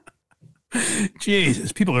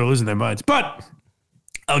 Jesus, people are losing their minds. But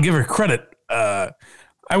I'll give her credit.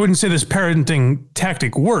 I wouldn't say this parenting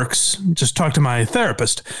tactic works. Just talk to my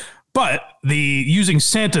therapist. But the using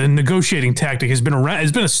Santa negotiating tactic has been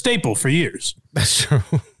a staple for years. That's true.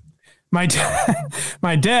 My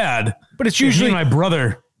dad. But it's usually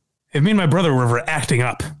if me and my brother were ever acting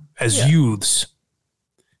up as youths,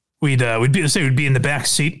 we'd be in the back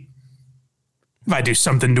seat. If I do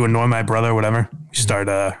something to annoy my brother or whatever, we start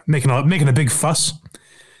making a big fuss.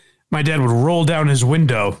 My dad would roll down his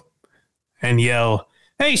window and yell,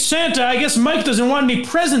 "Hey, Santa, I guess Mike doesn't want any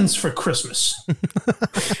presents for Christmas."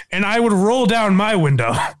 And I would roll down my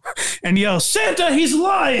window and yell, "Santa, he's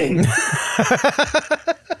lying."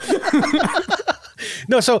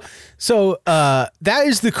 No, so that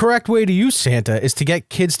is the correct way to use Santa, is to get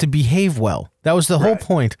kids to behave well. That was the whole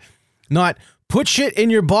point. Not put shit in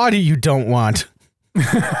your body you don't want.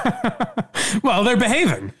 Well, they're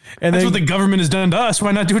behaving. And that's what the government has done to us.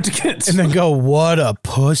 Why not do it to kids? And then go, what a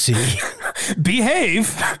pussy.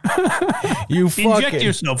 Behave. You fucking... Inject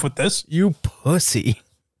yourself with this. You pussy.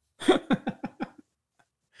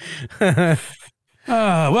 Well, the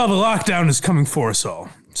lockdown is coming for us all.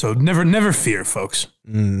 So never fear, folks.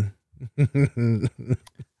 So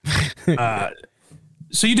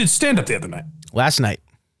you did stand-up the other night. Last night.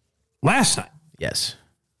 Yes.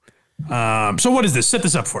 So what is this? Set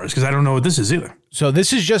this up for us, because I don't know what this is either. So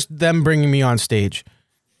this is just them bringing me on stage.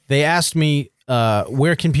 They asked me,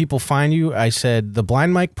 where can people find you? I said, The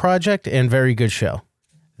Blind Mike Project and Very Good Show.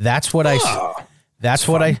 That's what I said.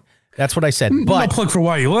 But no plug for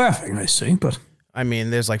why you're laughing, I see. But I mean,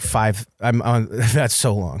 there's like 5. I'm on. That's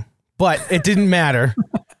so long. But it didn't matter.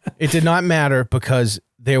 It did not matter because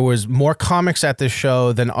there was more comics at this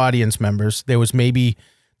show than audience members. There was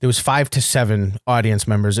 5 to 7 audience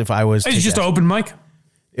members. If I was, it's just an open mic.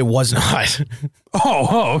 It was not.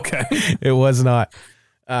 Oh, okay. It was not.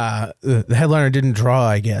 The headliner didn't draw,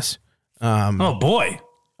 I guess. Oh boy.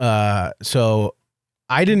 So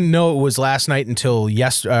I didn't know it was last night until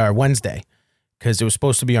Wednesday, because it was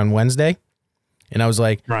supposed to be on Wednesday. And I was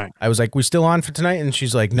like, we still on for tonight? And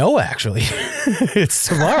she's like, no, actually, it's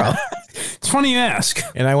tomorrow. It's funny you ask.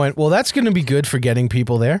 And I went, well, that's going to be good for getting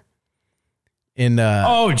people there. And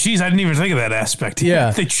oh, geez, I didn't even think of that aspect.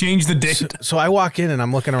 Yeah. They changed the date. So I walk in and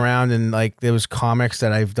I'm looking around, and like there was comics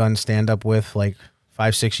that I've done stand up with like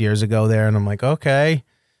 5-6 years ago there. And I'm like, okay,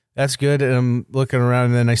 that's good. And I'm looking around,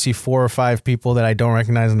 and then I see 4 or 5 people that I don't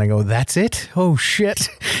recognize, and I go, that's it? Oh shit.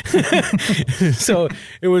 So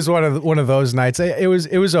it was one of those nights. It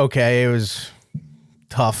was okay. It was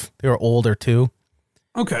tough. They were older too.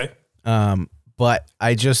 Okay. But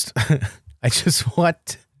I just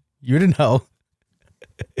want you to know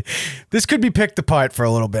this could be picked apart for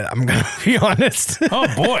a little bit. I'm going to be honest.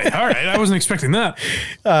 Oh boy. All right. I wasn't expecting that.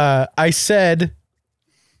 I said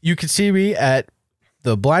you could see me at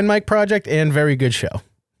the Blind Mike Project and Very Good Show.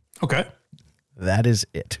 Okay. That is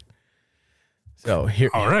it. So here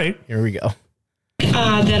we go.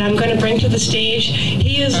 That I'm going to bring to the stage.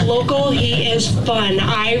 He is local. He is fun.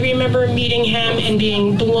 I remember meeting him and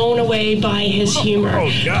being blown away by his humor.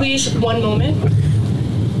 Oh, God. Please, one moment.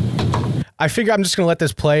 I figure I'm just going to let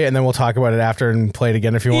this play, and then we'll talk about it after and play it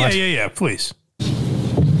again if you want. Yeah, please.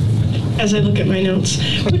 As I look at my notes,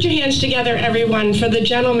 put your hands together, everyone, for the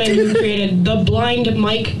gentleman who created the Blind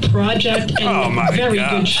Mike Project and very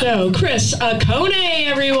good show, Chris Akone,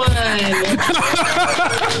 everyone.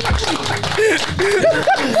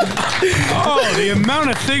 Oh, the amount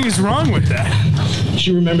of things wrong with that.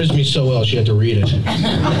 She remembers me so well, she had to read it.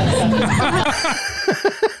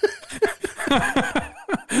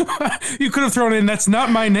 You could have thrown in, that's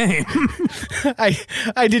not my name.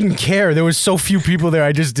 I didn't care. There was so few people there,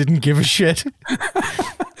 I just didn't give a shit.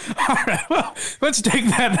 All right, well, let's take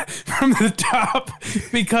that from the top,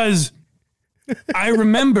 because I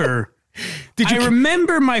remember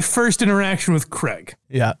remember my first interaction with Craig.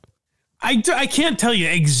 Yeah. I can't tell you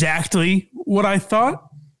exactly what I thought,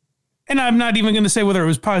 and I'm not even going to say whether it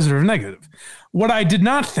was positive or negative. What I did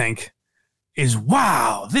not think is,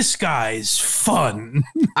 wow, this guy's fun.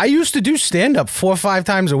 I used to do stand-up 4 or 5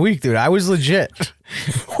 times a week, dude. I was legit.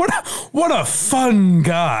 What a fun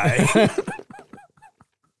guy.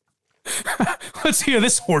 Let's hear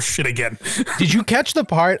this horse shit again. Did you catch the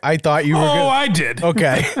part I thought you were going to... Oh, I did.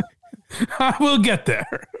 Okay. We'll get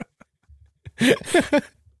there.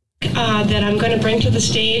 That I'm going to bring to the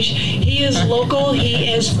stage. He is local.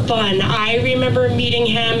 He is fun. I remember meeting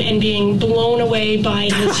him and being blown away by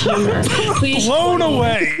his humor. Please. Blown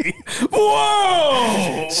away.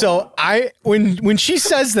 Whoa. So when she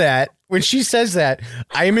says that,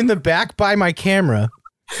 I am in the back by my camera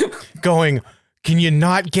going, can you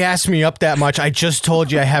not gas me up that much? I just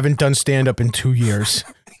told you I haven't done stand-up in 2 years.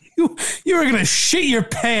 You are going to shit your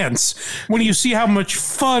pants when you see how much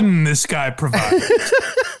fun this guy provides.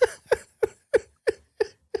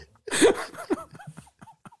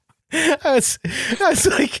 As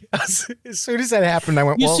soon as that happened, I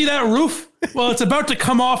went, you see that roof? Well, it's about to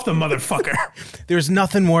come off the motherfucker. There's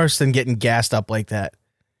nothing worse than getting gassed up like that.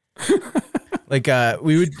 Like,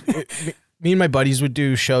 me and my buddies would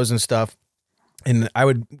do shows and stuff, and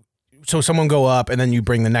so someone go up, and then you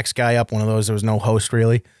bring the next guy up, one of those, there was no host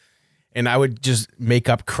really, and I would just make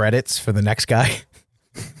up credits for the next guy.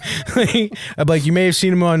 I'd be like, you may have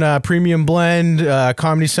seen him on Premium Blend,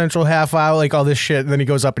 Comedy Central Half Hour, like all this shit, and then he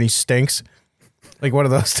goes up and he stinks. Like one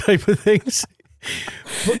of those type of things.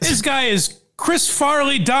 This guy is Chris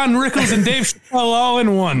Farley, Don Rickles, and Dave Chappelle all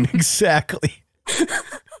in one. Exactly.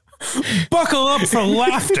 Buckle up for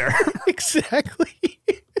laughter. Exactly.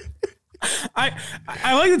 I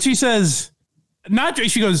like that she says,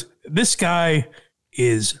 she goes, this guy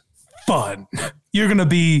is fun. You're going to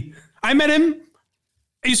be, I met him.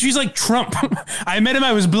 She's like Trump. I met him.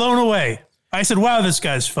 I was blown away. I said, wow, this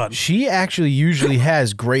guy's fun. She actually usually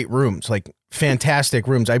has great rooms, like fantastic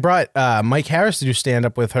rooms. I brought Mike Harris to do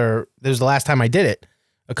stand-up with her. This was the last time I did it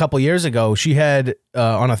a couple years ago. She had,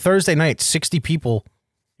 on a Thursday night, 60 people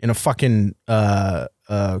in a fucking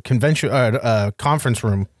conference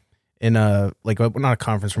room in a, like, not a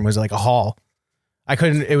conference room, it was like a hall.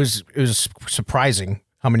 It was surprising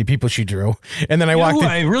how many people she drew. And then I walked in.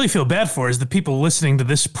 I really feel bad for is the people listening to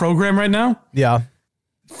this program right now. Yeah.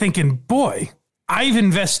 Thinking, boy, I've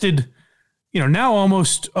invested, now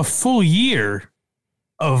almost a full year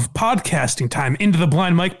of podcasting time into the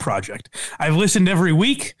Blind Mike Project. I've listened every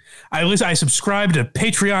week. I subscribe to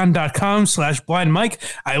patreon.com/Blind Mike.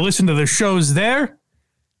 I listen to the shows there.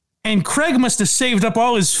 And Craig must have saved up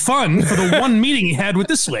all his fun for the one meeting he had with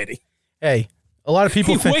this lady. Hey, a lot of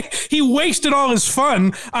people he wasted all his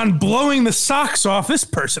fun on blowing the socks off this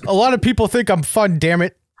person. A lot of people think I'm fun, damn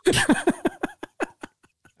it.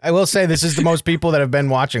 I will say this is the most people that have been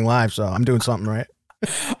watching live, so I'm doing something right.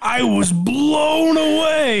 I was blown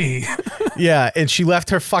away. Yeah, and she left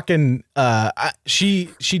her fucking she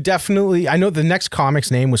definitely, I know the next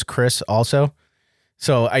comic's name was Chris also.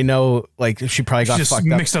 So I know, like, she probably got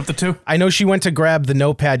fucked up. Mixed up the two? I know she went to grab the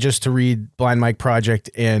notepad just to read Blind Mike Project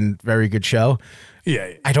and Very Good Show.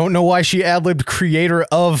 Yeah. I don't know why she ad-libbed creator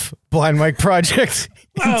of Blind Mike Project.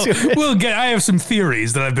 I have some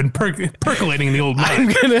theories that I've been percolating in the old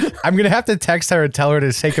mind. I'm gonna have to text her and tell her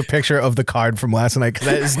to take a picture of the card from last night, because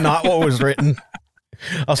that is not what was written.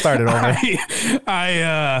 I'll start it over.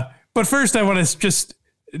 But first I want to just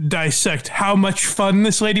dissect how much fun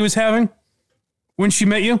this lady was having when she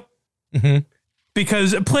met you. Mm-hmm.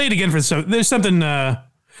 Because play it again for some. There's something.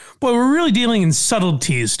 Boy, we're really dealing in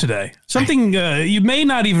subtleties today. Something you may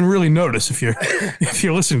not even really notice if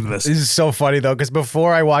you're listening to this. This is so funny though, because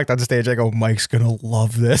before I walked on stage, I go, Mike's gonna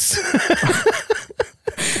love this.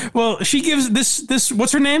 Well, she gives this.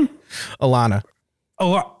 What's her name? Alana.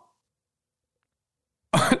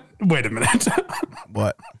 Wait a minute.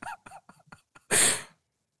 What?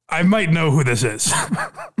 I might know who this is.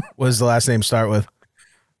 What does the last name start with?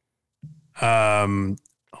 I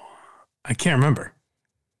can't remember.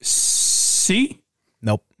 C?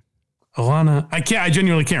 Nope. Alana. I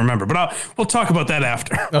genuinely can't remember, but we'll talk about that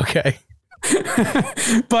after. Okay.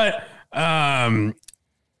 But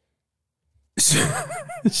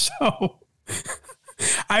so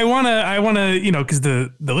I wanna, because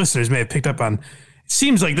the listeners may have picked up on. It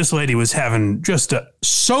seems like this lady was having just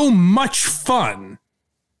so much fun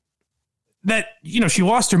that she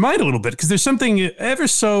lost her mind a little bit, because there's something ever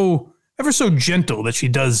so gentle that she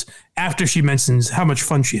does after she mentions how much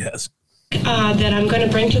fun she has. That I'm going to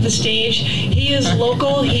bring to the stage. He is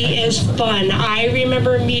local. He is fun. I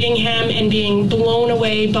remember meeting him and being blown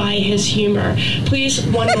away by his humor. Please,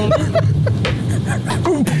 one moment.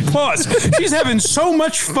 Pause. She's having so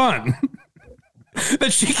much fun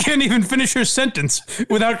that she can't even finish her sentence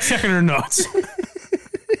without checking her notes.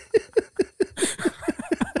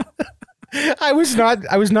 I was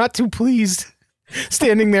not too pleased.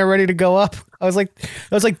 Standing there ready to go up. I was like,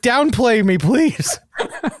 downplay me, please.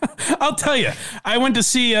 I'll tell you, I went to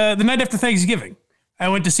see the night after Thanksgiving. I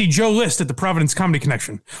went to see Joe List at the Providence Comedy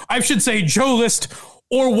Connection. I should say Joe List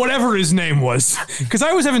or whatever his name was, because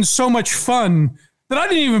I was having so much fun that I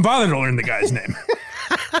didn't even bother to learn the guy's name.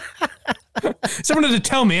 Someone had to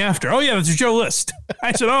tell me after. Oh yeah, that's Joe List.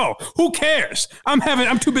 I said, oh, who cares?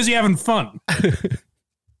 I'm too busy having fun.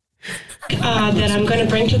 That I'm going to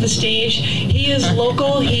bring to the stage. He is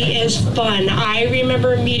local. He is fun. I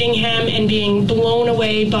remember meeting him and being blown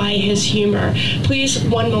away by his humor. Please,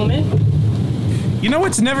 one moment. You know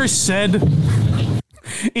what's never said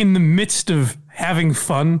in the midst of having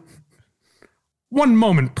fun? One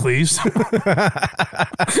moment, please.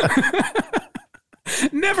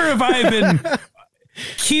 Never have I been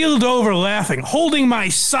keeled over laughing, holding my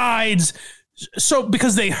sides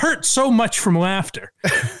because they hurt so much from laughter.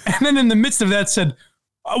 And then in the midst of that said,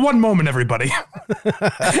 one moment, everybody,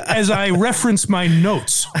 as I reference my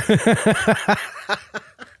notes.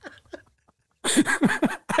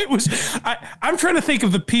 I'm trying to think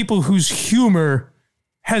of the people whose humor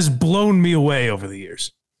has blown me away over the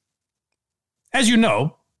years. As you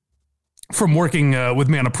know, from working with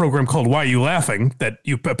me on a program called Why Are You Laughing that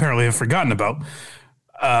you apparently have forgotten about,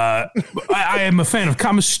 I am a fan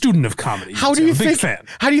I'm a student of comedy. How do you think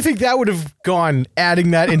that would have gone,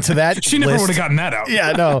 adding that into that She never would have gotten that out.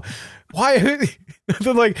 Yeah, no. Why?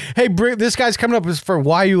 They're like, hey, this guy's coming up for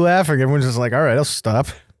Why Are You Laughing? Everyone's just like, all right, I'll stop.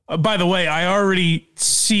 By the way, I already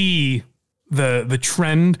see the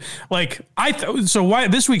trend. Like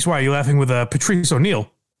this week's Why Are You Laughing with Patrice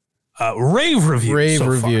O'Neill. Rave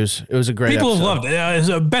reviews. It was a great People episode. have loved it. It's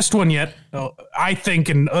the best one yet, I think,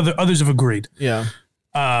 and others have agreed. Yeah.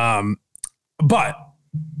 But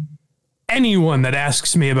anyone that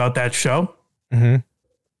asks me about that show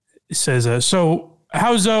says, so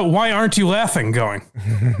how's Why Aren't You Laughing going?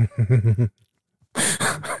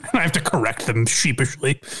 I have to correct them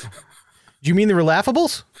sheepishly. Do you mean the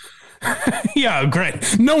Relaffables? Yeah,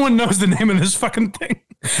 great. No one knows the name of this fucking thing.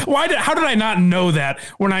 How did I not know that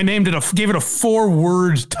when I gave it a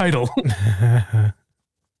 4-word title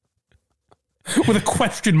with a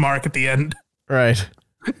question mark at the end? Right.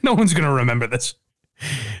 No one's gonna remember this.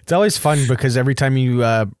 It's always fun because every time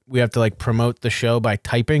we have to like promote the show by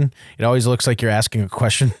typing, it always looks like you're asking a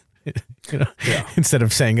question, instead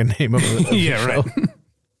of saying a name of the show. Right.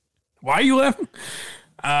 Why are you laughing?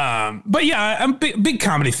 But yeah, I'm a big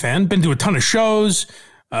comedy fan. Been to a ton of shows.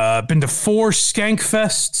 Been to 4 skank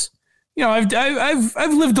fests.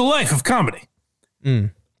 I've lived a life of comedy.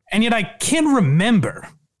 And yet I can remember.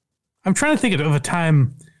 I'm trying to think of a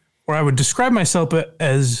time where I would describe myself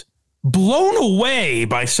as blown away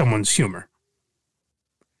by someone's humor.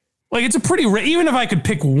 Like, it's a pretty rare, even if I could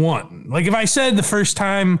pick one. Like, if I said the first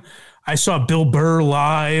time I saw Bill Burr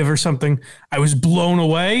live or something, I was blown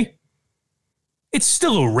away, it's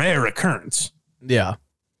still a rare occurrence. Yeah.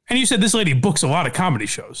 And you said this lady books a lot of comedy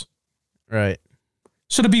shows. Right.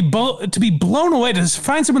 So to be blown away, to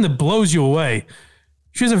find someone that blows you away,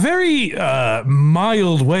 she has a very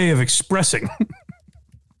mild way of expressing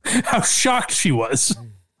how shocked she was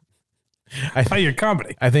by your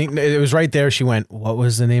comedy. I think it was right there. She went, what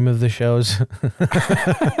was the name of the shows?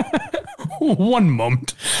 One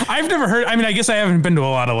moment. I've never heard. I mean, I guess I haven't been to a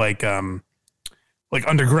lot of like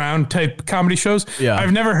underground type comedy shows. Yeah.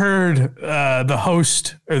 I've never heard the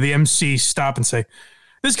host or the MC stop and say,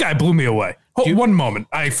 this guy blew me away. One moment.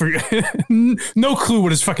 I forget. No clue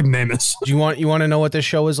what his fucking name is. Do you want to know what this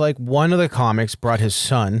show was like? One of the comics brought his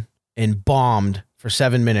son and bombed for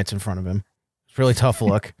 7 minutes in front of him. It's really tough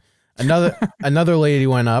look. Another lady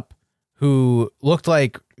went up who looked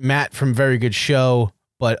like Matt from Very Good Show,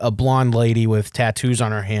 but a blonde lady with tattoos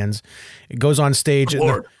on her hands. It goes on stage.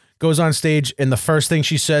 And the first thing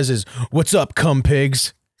she says is, "What's up, cum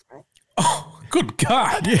pigs?" Oh, good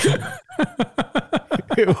God. Yeah.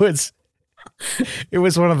 It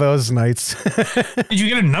was one of those nights. Did you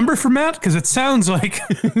get a number from Matt? Because it sounds like...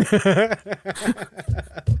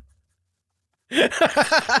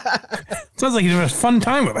 sounds like you had a fun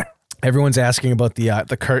time with her. Everyone's asking about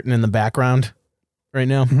the curtain in the background right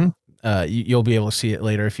now. Mm-hmm. You'll be able to see it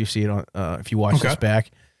later if you see it on if you watch this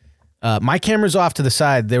back. My camera's off to the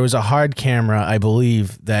side. There was a hard camera, I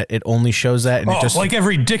believe, that it only shows that. And it just like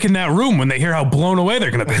every dick in that room when they hear how blown away they're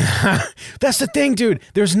going to be. That's the thing, dude.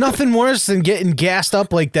 There's nothing worse than getting gassed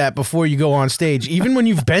up like that before you go on stage, even when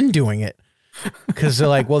you've been doing it. Because they're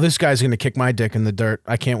like, well, this guy's going to kick my dick in the dirt.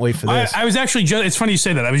 I can't wait for this. I was actually it's funny you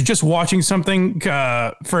say that. I was just watching something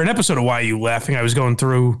for an episode of Why Are You Laughing? I was going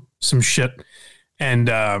through some shit. And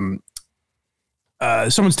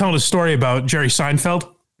someone's telling a story about Jerry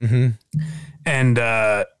Seinfeld. Mm-hmm. And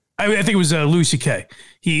I think it was Louis C.K.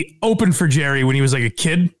 He opened for Jerry when he was like a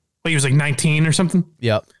kid. Like he was like 19 or something.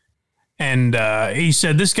 Yep. And he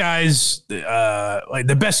said, this guy's like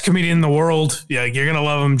the best comedian in the world. Yeah, you're going to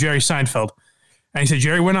love him, Jerry Seinfeld. And he said,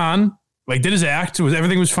 Jerry went on, like did his act.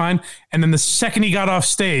 Everything was fine. And then the second he got off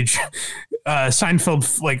stage,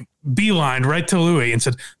 Seinfeld like beelined right to Louis and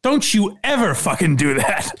said, don't you ever fucking do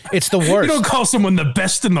that. It's the worst. You don't call someone the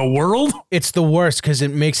best in the world. It's the worst because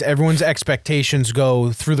it makes everyone's expectations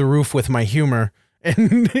go through the roof with my humor.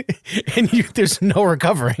 And there's no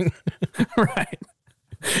recovering. Right.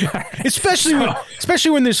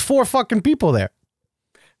 Especially when there's 4 fucking people there.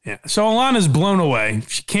 Yeah. So Alana's blown away.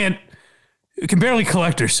 She can barely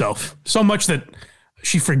collect herself. So much that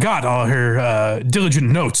she forgot all her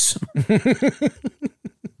diligent notes.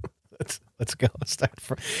 Let's go.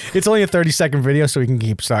 It's only a 30-second video, so we can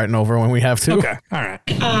keep starting over when we have to. Okay. All right.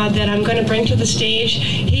 That I'm going to bring to the stage.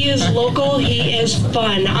 He is local. He is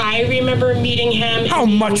fun. I remember meeting him. How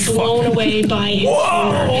much fun? Blown away by his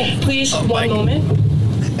humor. Please, one moment.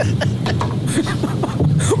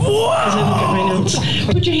 Whoa! As I look at my notes.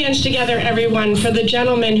 Put your hands together, everyone, for the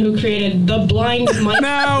gentleman who created the Blind Mike.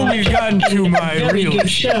 Now we've gotten to my very real good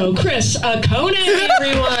show. Chris Olbermann,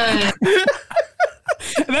 everyone.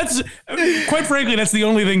 That's, quite frankly, that's the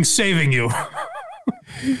only thing saving you.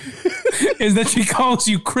 Is that she calls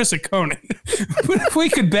you Chris Olbermann. But if we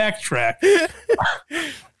could backtrack.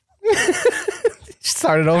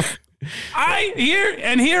 Started over.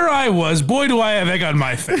 Here I was. Boy, do I have egg on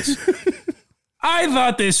my face. I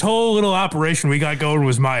thought this whole little operation we got going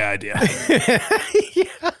was my idea.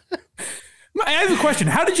 Yeah. I have a question.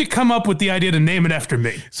 How did you come up with the idea to name it after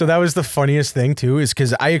me? So that was the funniest thing, too, is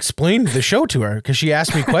because I explained the show to her because she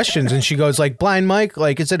asked me questions and she goes, like, Blind Mike,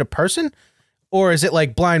 like, is it a person? Or is it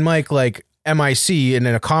like Blind Mike, like MIC in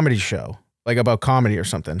a comedy show, like about comedy or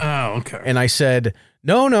something? Oh, okay. And I said,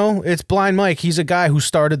 no, it's Blind Mike. He's a guy who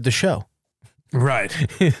started the show. Right.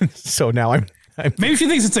 So now I'm maybe she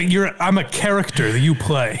thinks it's like I'm a character that you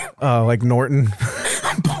play. Like Norton.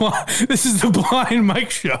 This is the Blind Mike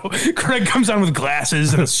show. Craig comes on with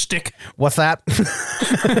glasses and a stick. What's that?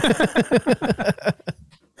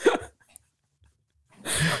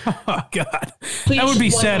 Oh, God. Please, that would be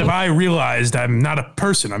sad if I realized I'm not a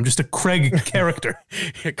person. I'm just a Craig character.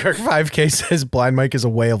 Kirk 5K says Blind Mike is a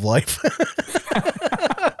way of life.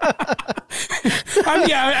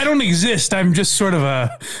 I don't exist. I'm just sort of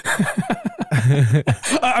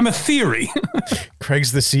I'm a theory.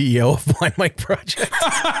 Craig's the CEO of Blind Mike Project.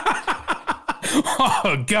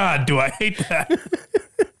 Oh, God, do I hate that.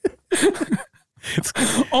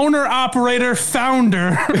 Owner, operator,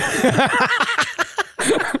 founder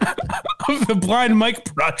of the Blind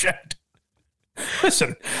Mike Project.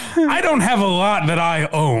 Listen, I don't have a lot that I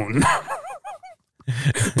own.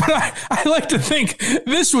 But I like to think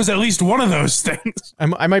this was at least one of those things.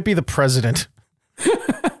 I might be the president.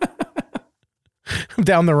 I'm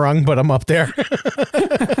down the rung, but I'm up there.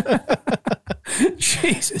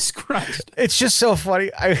 Jesus Christ. It's just so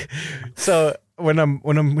funny. So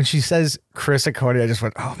when she says Chris Olbermann, I just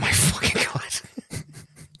went, oh my fucking God.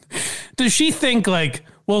 Does she think like,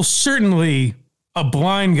 well, certainly a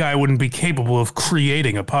blind guy wouldn't be capable of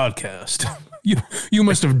creating a podcast? You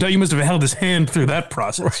must have held his hand through that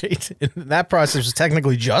process. Right. And that process was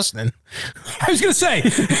technically Justin. I was going to say,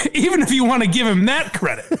 even if you want to give him that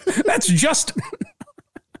credit, that's Justin.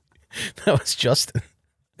 That was Justin.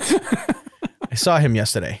 I saw him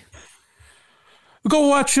yesterday.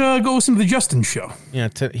 Go listen to the Justin show. Yeah,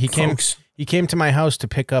 he came to my house to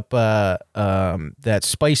pick up that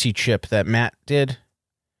spicy chip that Matt did.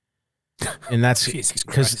 And that's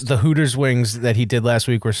because the Hooters wings that he did last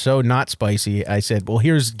week were so not spicy. I said, well,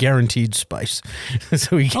 here's guaranteed spice.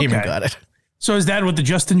 So he came and got it. So is that what the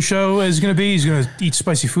Justin show is going to be? He's going to eat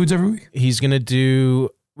spicy foods every week? He's going to do,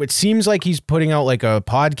 it seems like he's putting out like a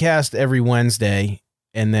podcast every Wednesday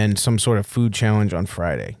and then some sort of food challenge on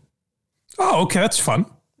Friday. Oh, okay. That's fun.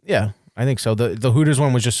 Yeah, I think so. The Hooters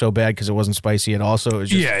one was just so bad because it wasn't spicy at all. So it was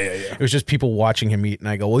just, It was just people watching him eat. And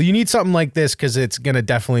I go, well, you need something like this because it's going to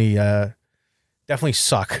definitely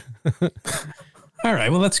suck. All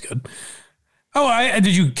right. Well, that's good. Oh,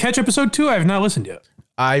 did you catch episode 2? I have not listened yet.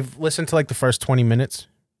 I've listened to like the first 20 minutes.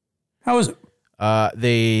 How is it?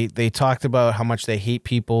 They talked about how much they hate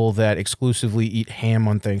people that exclusively eat ham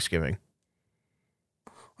on Thanksgiving.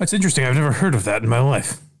 That's interesting. I've never heard of that in my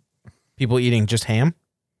life. People eating just ham?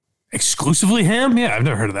 Exclusively ham? Yeah, I've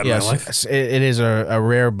never heard of that in my life. It is a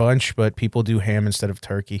rare bunch, but people do ham instead of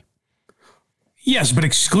turkey. Yes, but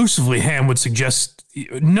exclusively ham would suggest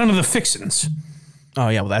none of the fixins. Oh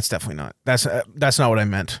yeah, well that's definitely not. That's not what I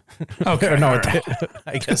meant. Okay, no, right.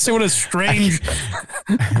 I guess what a strange.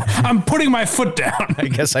 I'm putting my foot down. I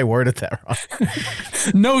guess I worded that wrong.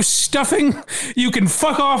 No stuffing. You can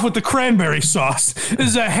fuck off with the cranberry sauce. This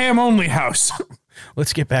is a ham only house.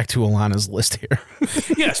 Let's get back to Alana's list here.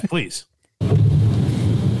 Yes, please.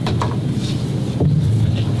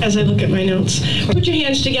 As I look at my notes, put your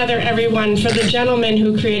hands together, everyone, for the gentleman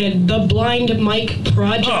who created the Blind Mike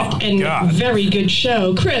Project very good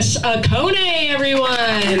show, Chris Okone,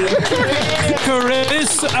 everyone.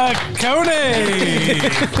 Chris Okone.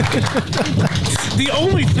 The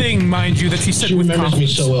only thing, mind you, that she said she with remembers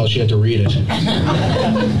confidence. me so well, she had to read it.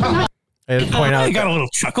 I had to point out. I got a little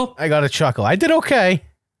chuckle. I got a chuckle. I did okay.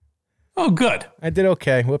 Oh, good. I did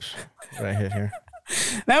okay. Whoops. What did I hit here?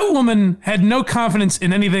 That woman had no confidence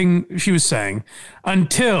in anything she was saying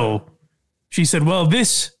until she said, well,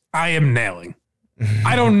 this I am nailing.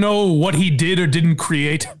 I don't know what he did or didn't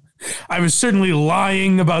create. I was certainly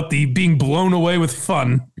lying about the being blown away with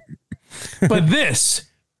fun. But this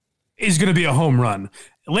is going to be a home run.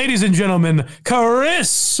 Ladies and gentlemen,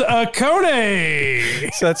 Chris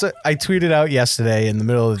Okone. So that's what I tweeted out yesterday in the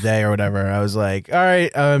middle of the day or whatever. I was like, all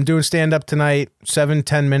right, I'm doing stand-up tonight.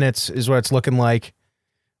 7-10 minutes is what it's looking like.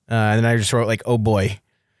 And then I just wrote like, oh boy.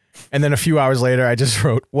 And then a few hours later, I just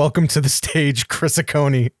wrote, welcome to the stage, Chris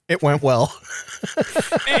Okone. It went well.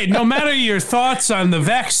 Hey, no matter your thoughts on the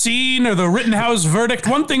vaccine or the Rittenhouse verdict,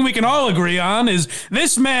 one thing we can all agree on is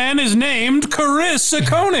this man is named Chris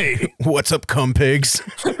Okone. What's up, cum pigs?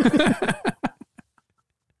 I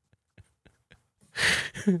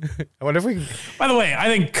wonder if we can... By the way, I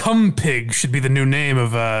think cum pig should be the new name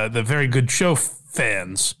of the very good show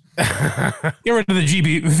fans. Get rid of the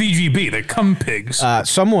VGB, the cum pigs.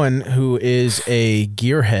 Someone who is a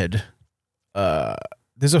gearhead,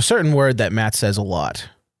 there's a certain word that Matt says a lot.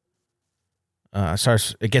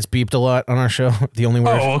 It gets beeped a lot on our show, the only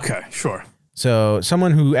word. Oh, okay, sure. So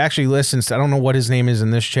someone who actually listens to, I don't know what his name is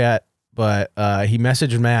in this chat, but he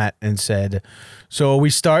messaged Matt and said, so are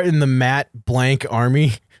we starting the Matt blank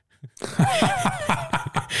army?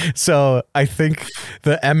 So I think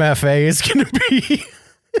the MFA is going to be...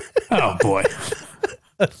 Oh boy,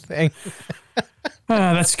 a thing.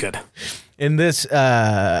 That's good. In this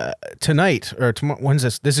tonight or tomorrow, when's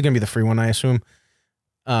this? This is gonna be the free one, I assume.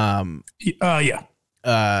 Yeah.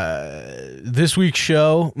 This week's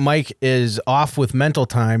show, Mike is off with mental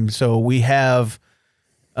time, so we have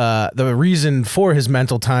the reason for his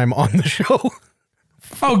mental time on the show.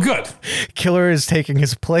 Oh, good. Killer is taking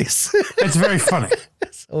his place. That's very funny.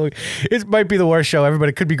 So it might be the worst show ever, but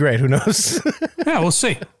it could be great. Who knows? Yeah, we'll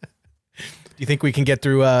see. Do you think we can get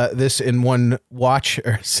through this in one watch,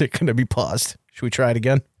 or is it going to be paused? Should we try it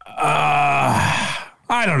again? I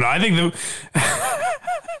don't know. I think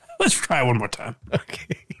let's try it one more time.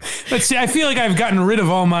 Okay. Let's see. I feel like I've gotten rid of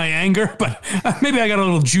all my anger, but maybe I got a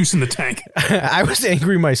little juice in the tank. I was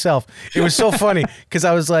angry myself. It was so funny because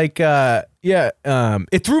I was like,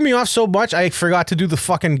 it threw me off so much I forgot to do the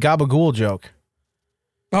fucking gabagool joke.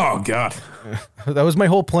 Oh, God. That was my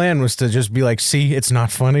whole plan, was to just be like, see, it's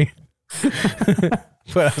not funny. But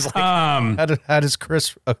I was like, how does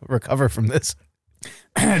Chris recover from this?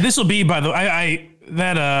 This will be, by the way,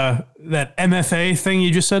 that MFA thing you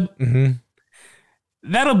just said. Mm-hmm.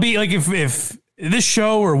 That'll be like if this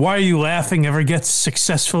show or Why Are You Laughing ever gets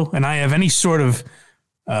successful and I have any sort of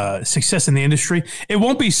success in the industry, it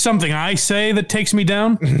won't be something I say that takes me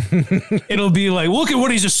down. It'll be like, look at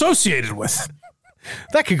what he's associated with.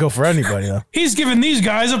 That could go for anybody, though. He's given these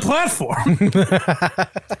guys a platform.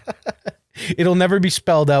 It'll never be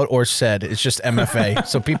spelled out or said. It's just MFA.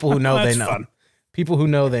 So people who know, they know. Fun. People who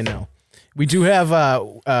know, they know. We do have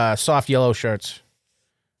soft yellow shirts.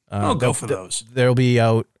 I'll go for those. They'll be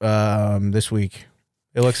out this week.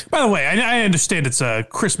 It looks. By the way, I understand it's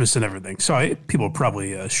Christmas and everything, so people are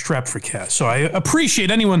probably strapped for cash. So I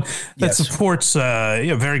appreciate anyone that supports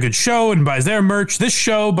a very good show and buys their merch. This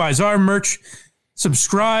show buys our merch,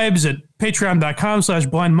 subscribes at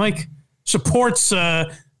patreon.com/blindmike, supports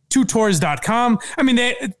twotours.com. I mean,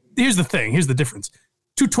 here's the thing. Here's the difference.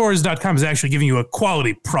 Twotours.com is actually giving you a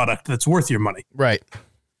quality product that's worth your money. Right.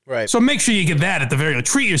 So make sure you get that at the very least.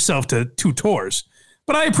 Treat yourself to Two Tours.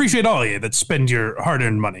 But I appreciate all of you that spend your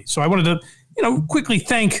hard-earned money. So I wanted to, quickly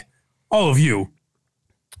thank all of you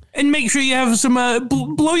and make sure you have some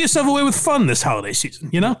blow yourself away with fun this holiday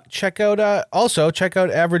season. Check out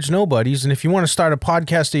Average Nobodies, and if you want to start a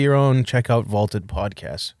podcast of your own, check out Vaulted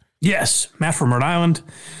Podcasts. Yes, Matt from Rhode Island.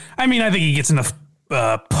 I mean, I think he gets enough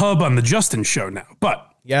pub on the Justin show now. But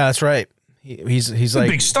yeah, that's right. He's like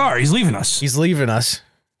a big star. He's leaving us.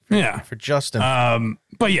 Yeah, for Justin.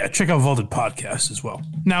 But yeah, check out Vaulted Podcast as well.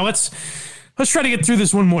 Now let's try to get through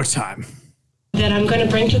this one more time. That I'm going to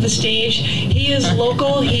bring to the stage. He is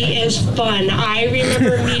local. He is fun. I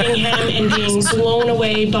remember meeting him and being blown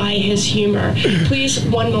away by his humor. Please,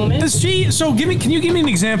 one moment. Can you give me an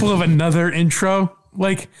example of another intro?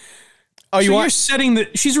 Like, she's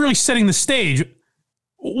really setting the stage.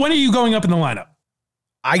 When are you going up in the lineup?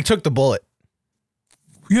 I took the bullet.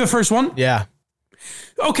 You're the first one? Yeah.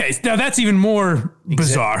 Okay, now that's even more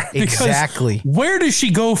bizarre. Exactly. Where does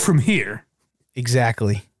she go from here?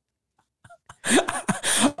 Exactly.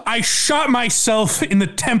 I shot myself in the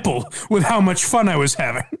temple with how much fun I was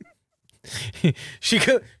having. She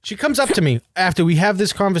comes up to me after we have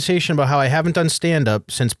this conversation about how I haven't done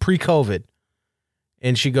stand-up since pre-COVID.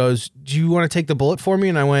 And she goes, "Do you want to take the bullet for me?"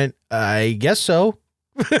 And I went, "I guess so."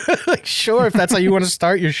 Like, sure, if that's how you want to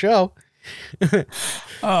start your show.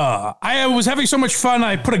 I was having so much fun,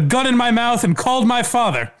 I put a gun in my mouth and called my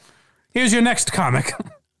father. Here's your next comic.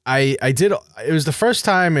 I did. It was the first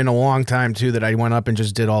time in a long time, too, that I went up and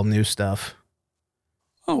just did all new stuff.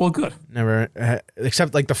 Oh, well, good. Never,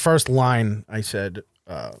 except like the first line I said,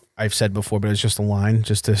 I've said before, but it's just a line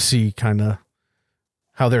just to see kind of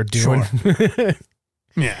how they're doing. Sure.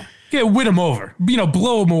 Yeah. Win them over.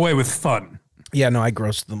 Blow them away with fun. Yeah, no, I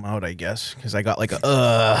grossed them out, I guess, because I got like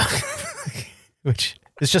a which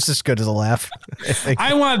is just as good as a laugh.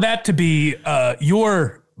 I want that to be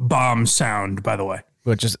your bomb sound, by the way.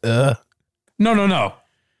 But just No.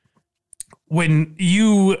 When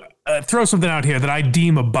you throw something out here that I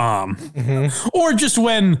deem a bomb, or just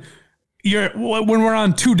when we're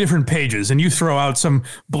on two different pages and you throw out some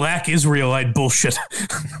black Israelite bullshit.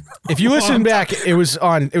 If you listen back, it was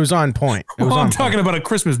on point. I'm talking about a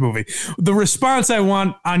Christmas movie. The response I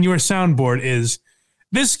want on your soundboard is,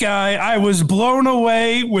 "This guy, I was blown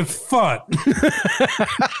away with fun."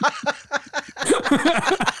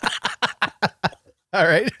 All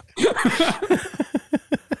right.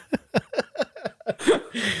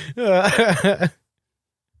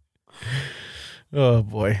 Oh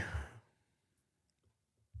boy.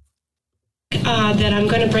 That I'm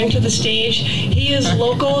going to bring to the stage. He is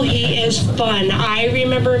local. He is fun. I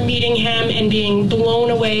remember meeting him and being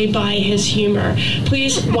blown away by his humor.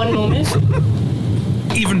 Please, one moment.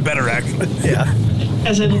 Even better, actually. Yeah.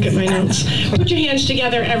 As I look at my notes. Put your hands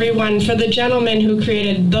together, everyone, for the gentleman who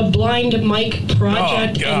created the Blind Mike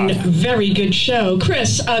Project and very good show,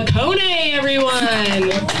 Chris Okone, everyone.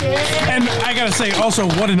 And I gotta say, also,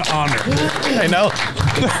 what an honor. I know.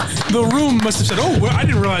 The room must have said, I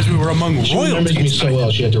didn't realize we were among royalty. She remembers me so well,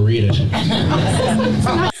 she had to read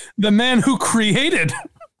it. The man who created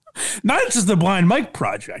not just the Blind Mike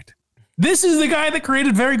Project. This is the guy that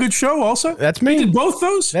created Very Good Show also? That's me. He did both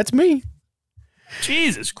those? That's me.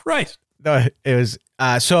 Jesus Christ. No, it was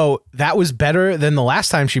so that was better than the last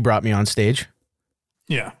time she brought me on stage.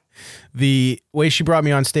 Yeah. The way she brought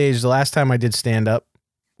me on stage the last time I did stand up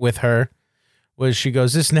with her was she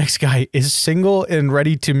goes, "This next guy is single and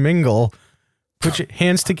ready to mingle. Put your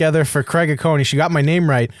hands together for Craig Okone." She got my name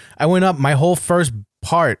right. I went up, my whole first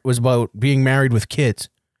part was about being married with kids.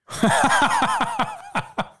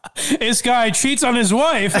 This guy cheats on his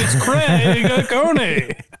wife. It's Craig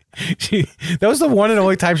Okone. That was the one and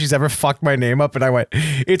only time she's ever fucked my name up, and I went,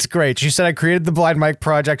 "It's great." She said I created the Blind Mike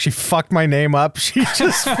Project. She fucked my name up. She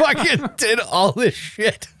just fucking did all this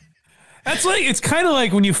shit. That's like, it's kind of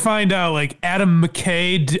like when you find out like Adam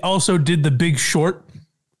McKay also did The Big Short.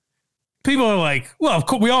 People are like, well, of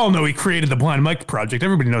course, we all know he created the Blind Mike Project.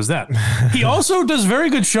 Everybody knows that. He also does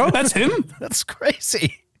Very Good Show. That's him. That's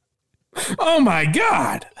crazy. Oh my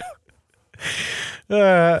God.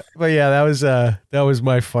 But yeah, that was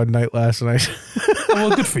my fun night last night.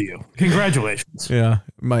 Well, good for you. Congratulations. Yeah,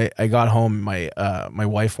 I got home. My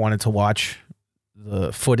wife wanted to watch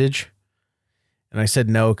the footage, and I said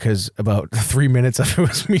no because about 3 minutes of it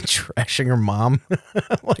was me trashing her mom.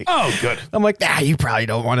 Like, oh, good. I'm like, you probably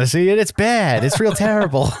don't want to see it. It's bad. It's real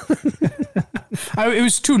terrible. It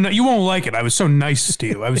was too. You won't like it. I was so nice to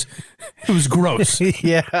you. It was gross.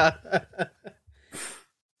 Yeah.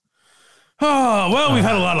 Oh, well, we've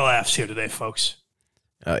had a lot of laughs here today, folks.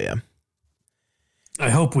 Oh, yeah. I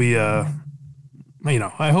hope we,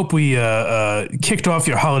 kicked off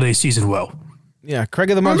your holiday season well. Yeah, Craig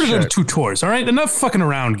of the Month Remember shirt. to 2 tours, all right? Enough fucking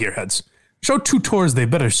around, gearheads. Show 2 tours, they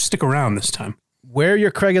better stick around this time. Wear your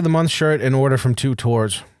Craig of the Month shirt and order from 2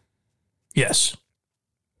 tours. Yes.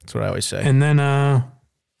 That's what I always say. And then, and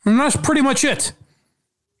that's pretty much it.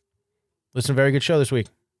 Listen, a very good show this week.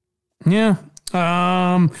 Yeah.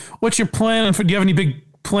 What's your plan? Do you have any big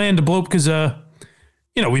plan to blow up? Because,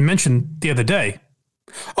 we mentioned the other day.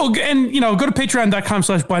 Oh, and, go to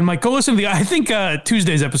patreon.com/Blind Mike. Go listen to I think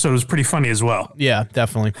Tuesday's episode was pretty funny as well. Yeah,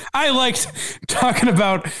 definitely. I liked talking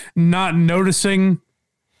about not noticing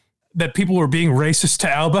that people were being racist to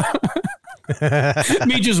Alba.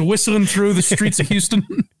 Me just whistling through the streets of Houston.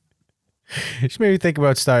 Just made me think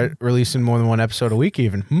about start releasing more than 1 episode a week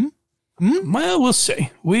even. Well, we'll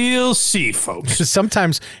see. We'll see, folks. Because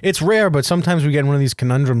sometimes it's rare, but sometimes we get in one of these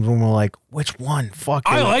conundrums when we're like, which one? Fuck.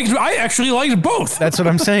 I actually liked both. That's what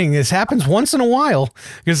I'm saying. This happens once in a while.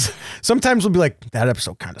 Because sometimes we'll be like, that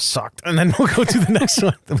episode kind of sucked. And then we'll go to the next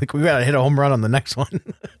one. Like, we got to hit a home run on the next one.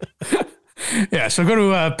 Yeah, so go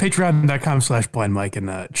to patreon.com/Blind Mike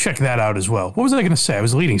and check that out as well. What was I going to say? I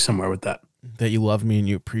was leading somewhere with that. That you love me and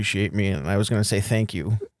you appreciate me. And I was going to say thank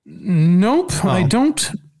you. Nope, I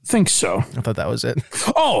don't think so. I thought that was it.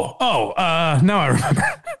 Now I remember.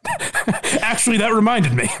 Actually, that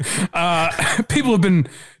reminded me. People have been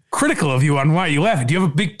critical of you on Why You Laughing. Do you have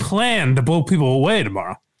a big plan to blow people away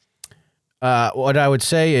tomorrow? What I would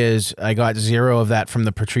say is I got 0 of that from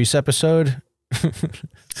the Patrice episode.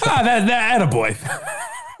 That attaboy.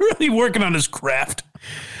 Really working on his craft.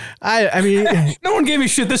 I mean, no one gave me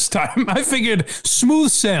shit this time. I figured smooth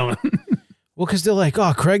sailing. Well, because they're like,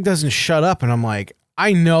 oh, Craig doesn't shut up. And I'm like,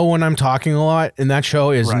 I know when I'm talking a lot, and that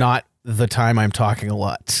show is not the time I'm talking a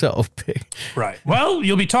lot. So, right. Well,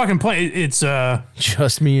 you'll be talking It's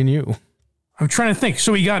just me and you. I'm trying to think.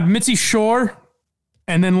 So we got Mitzi Shore,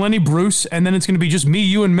 and then Lenny Bruce, and then it's going to be just me,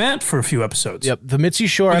 you, and Matt for a few episodes. Yep. The Mitzi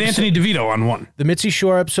Shore with episode, Anthony DeVito on one. The Mitzi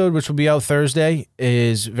Shore episode, which will be out Thursday,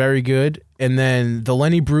 is very good. And then the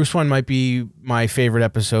Lenny Bruce one might be my favorite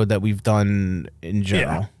episode that we've done in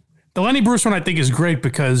general. Yeah. The Lenny Bruce one I think is great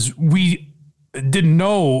because we didn't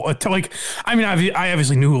know. I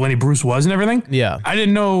obviously knew who Lenny Bruce was and everything. Yeah. I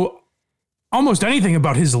didn't know almost anything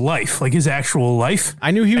about his life, like his actual life.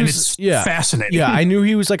 I knew he was fascinating. Yeah, I knew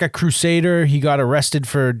he was like a crusader. He got arrested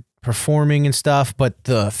for performing and stuff, but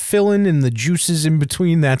the fill-in and the juices in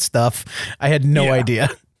between that stuff, I had no idea.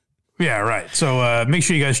 Yeah, right. So make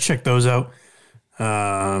sure you guys check those out.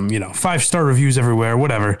 5-star reviews everywhere,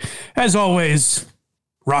 whatever. As always,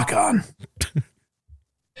 rock on.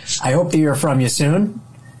 I hope to hear from you soon.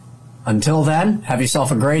 Until then, have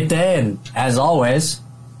yourself a great day, and as always,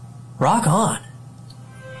 rock on.